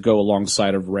go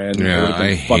alongside of Ren. Yeah,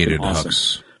 I hated awesome.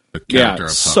 Hux. The character of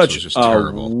Hux such was just a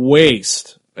terrible.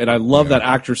 waste. And I love that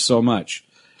actor so much.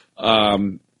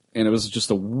 And it was just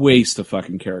a waste of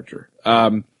fucking character.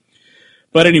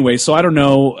 But anyway, so I don't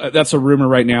know. That's a rumor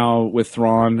right now with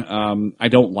Thrawn. I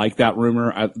don't like that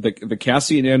rumor. The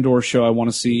Cassian Andor show I want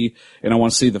to see, and I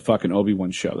want to see the fucking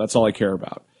Obi-Wan show. That's all I care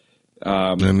about.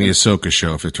 And the Ahsoka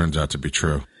show, if it turns out to be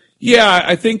true. Yeah,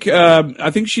 I think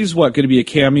she's going to be a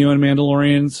cameo in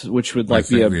Mandalorians, which would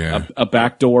be a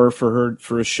backdoor for her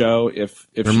for a show. If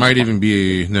there might even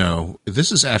be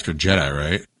this is after Jedi,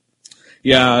 right?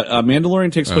 Yeah,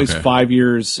 Mandalorian takes place 5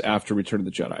 years after Return of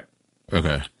the Jedi.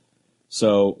 Okay.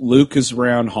 So Luke is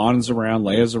around, Han's around,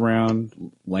 Leia's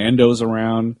around, Lando's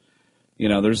around. You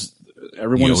know,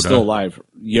 everyone is still alive.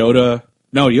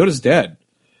 Yoda's dead.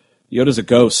 Yoda's a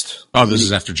ghost. Oh, this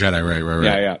is after Jedi,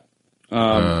 right?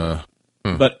 Yeah.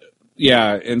 But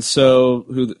yeah, and so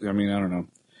I don't know.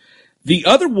 The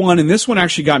other one, and this one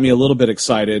actually got me a little bit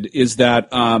excited, is that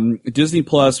Disney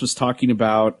Plus was talking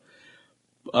about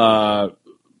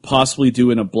possibly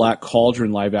doing a Black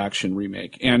Cauldron live action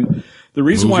remake, and the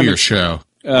reason movie why or show?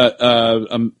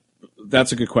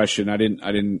 That's a good question. I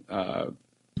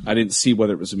didn't see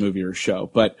whether it was a movie or a show,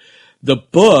 but the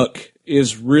book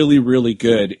is really, really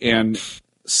good. And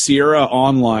Sierra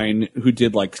Online, who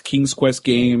did like King's Quest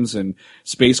games and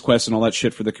Space Quest and all that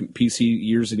shit for the PC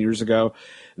years and years ago,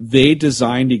 they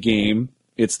designed a game.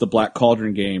 It's the Black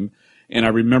Cauldron game. And I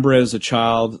remember as a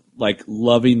child, like,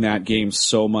 loving that game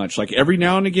so much. Like, every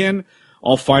now and again,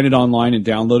 I'll find it online and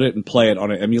download it and play it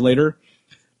on an emulator.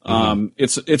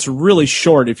 It's really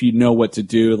short if you know what to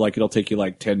do. Like, it'll take you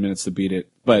like 10 minutes to beat it.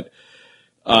 But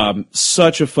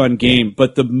such a fun game.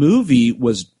 But the movie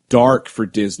was dark for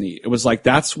Disney. It was like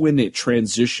that's when it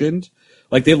transitioned.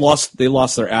 Like, they lost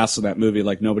their ass in that movie.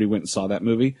 Like, nobody went and saw that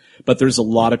movie. But there's a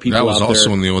lot of people out there. That was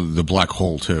also in the Black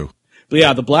Hole, too. But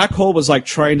yeah, the Black Hole was like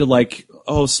trying to like,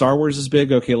 oh, Star Wars is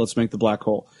big. Okay, let's make the Black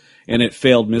Hole. And it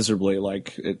failed miserably.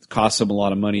 Like, it cost them a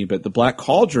lot of money. But the Black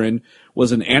Cauldron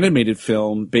was an animated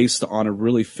film based on a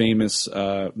really famous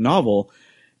novel.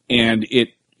 And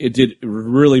it did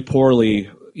really poorly.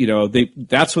 You know,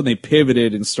 that's when they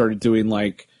pivoted and started doing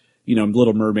like, you know,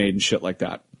 Little Mermaid and shit like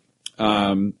that.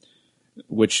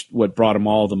 What brought them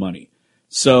all the money.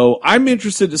 So I'm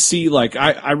interested to see, like,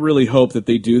 I really hope that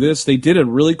they do this. They did a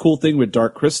really cool thing with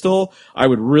Dark Crystal. I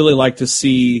would really like to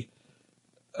see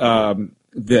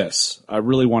this. I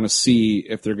really want to see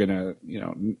if they're going to,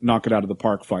 knock it out of the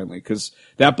park finally, because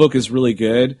that book is really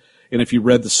good. And if you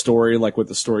read the story, like what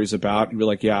the story's about, you'd be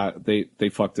like, yeah, they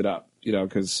fucked it up,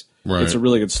 because it's a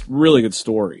really good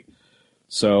story.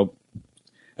 So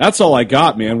that's all I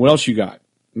got, man. What else you got?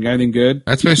 You got anything good?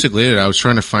 That's basically it. I was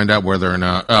trying to find out whether or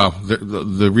not.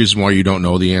 The reason why you don't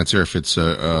know the answer if it's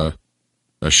a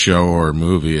show or a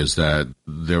movie is that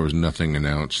there was nothing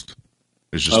announced.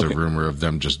 It's just a rumor of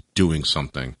them just doing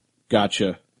something.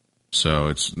 Gotcha. So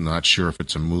it's not sure if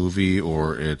it's a movie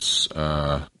or it's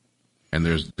so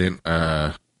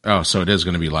it is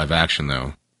going to be live action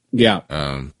though. Yeah.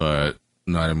 But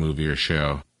not a movie or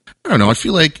show. I don't know. I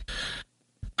feel like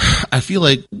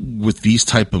with these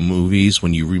type of movies,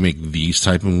 when you remake these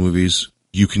type of movies,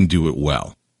 you can do it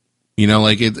well.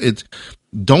 Like it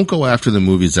don't go after the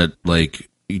movies that, like,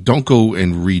 don't go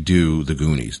and redo the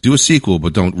Goonies. Do a sequel,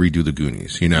 but don't redo the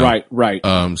Goonies, Right.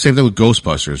 Same thing with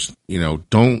Ghostbusters.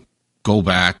 Don't go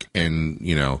back and,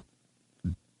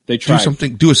 they tried. do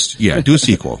something, do a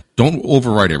sequel. Don't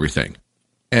overwrite everything.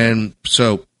 And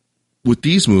so with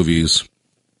these movies,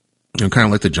 kind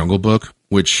of like The Jungle Book,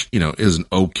 which, is an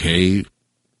okay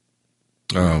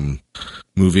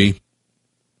movie,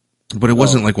 but it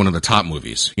wasn't like one of the top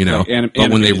movies, Like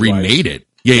but when they remade it,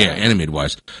 animated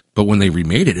wise, but when they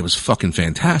remade it, it was fucking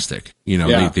fantastic.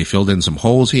 They filled in some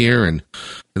holes here, and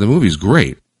the movie's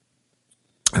great.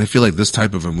 And I feel like this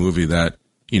type of a movie that,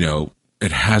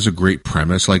 it has a great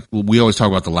premise. Like, we always talk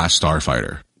about The Last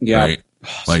Starfighter, right?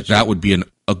 Like, that would be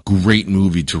a great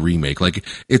movie to remake. Like,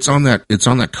 it's on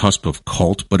that cusp of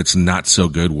cult, but it's not so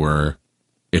good where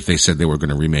if they said they were going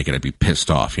to remake it, I'd be pissed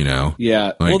off,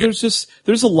 Yeah. Like, well,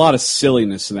 there's a lot of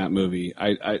silliness in that movie.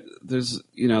 There's,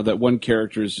 that one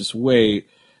character is just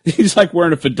he's like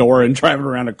wearing a fedora and driving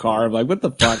around a car. I'm like, what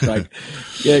the fuck? Like,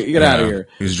 get out of here.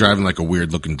 He's driving like a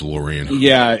weird looking DeLorean.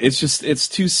 Yeah. It's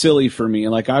too silly for me.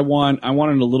 Like, I want it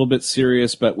a little bit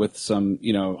serious, but with some,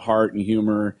 heart and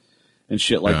humor and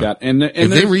shit like that. And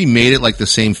if they remade it like the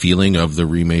same feeling of the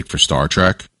remake for Star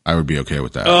Trek, I would be okay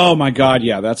with that. Oh my God.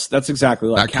 Yeah. That's exactly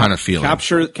like that kind of feeling.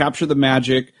 Capture the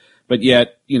magic, but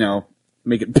yet,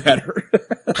 make it better.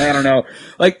 I don't know.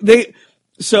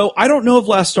 So I don't know if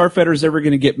Last Starfighter is ever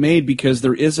going to get made, because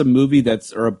there is a movie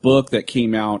or a book that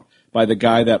came out by the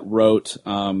guy that wrote,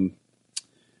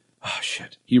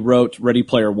 he wrote Ready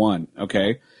Player One.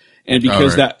 Okay. And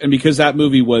because that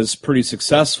movie was pretty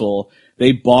successful,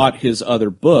 they bought his other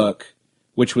book,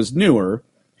 which was newer.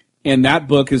 And that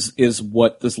book is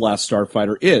what this Last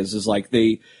Starfighter is like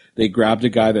they grabbed a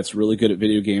guy that's really good at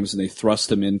video games and they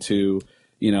thrust him into,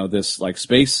 this like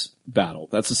space battle.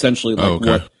 That's essentially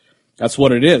like that's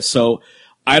what it is. So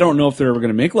I don't know if they're ever going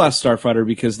to make Last Starfighter,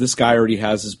 because this guy already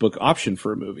has his book option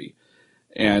for a movie.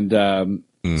 And,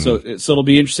 so it'll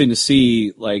be interesting to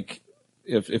see, like,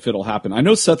 if it'll happen. I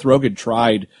know Seth Rogen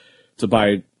tried to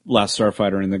buy Last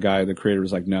Starfighter, and the creator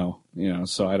was like, no,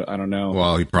 so I don't know.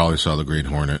 Well, he probably saw the Green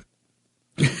Hornet.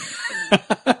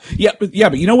 Yeah, but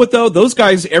you know what though? Those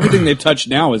guys, everything they've touched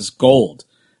now is gold.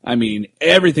 I mean,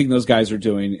 everything those guys are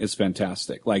doing is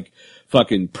fantastic. Like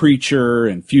fucking Preacher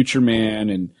and Future Man,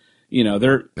 and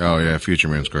they're Future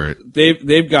Man's great.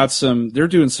 They've got they're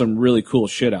doing some really cool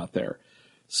shit out there.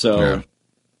 So,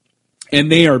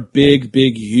 and they are big,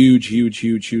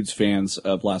 huge fans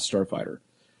of Last Starfighter.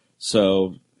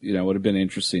 So, it would have been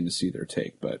interesting to see their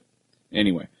take. But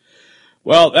anyway.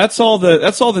 Well, that's all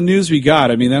the news we got.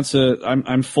 I mean,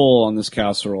 I'm full on this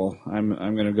casserole. I'm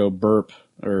going to go burp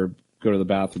or go to the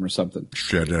bathroom or something.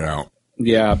 Shut it out.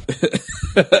 Yeah.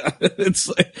 It's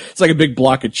like a big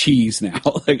block of cheese now.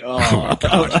 Like,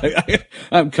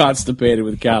 I'm constipated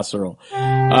with casserole.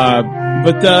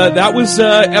 But that was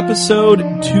episode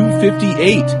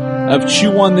 258 of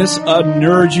Chew on This, a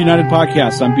Nerds United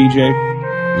podcast. I'm BJ.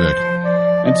 Nick.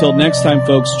 Until next time,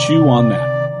 folks, chew on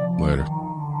that. Later.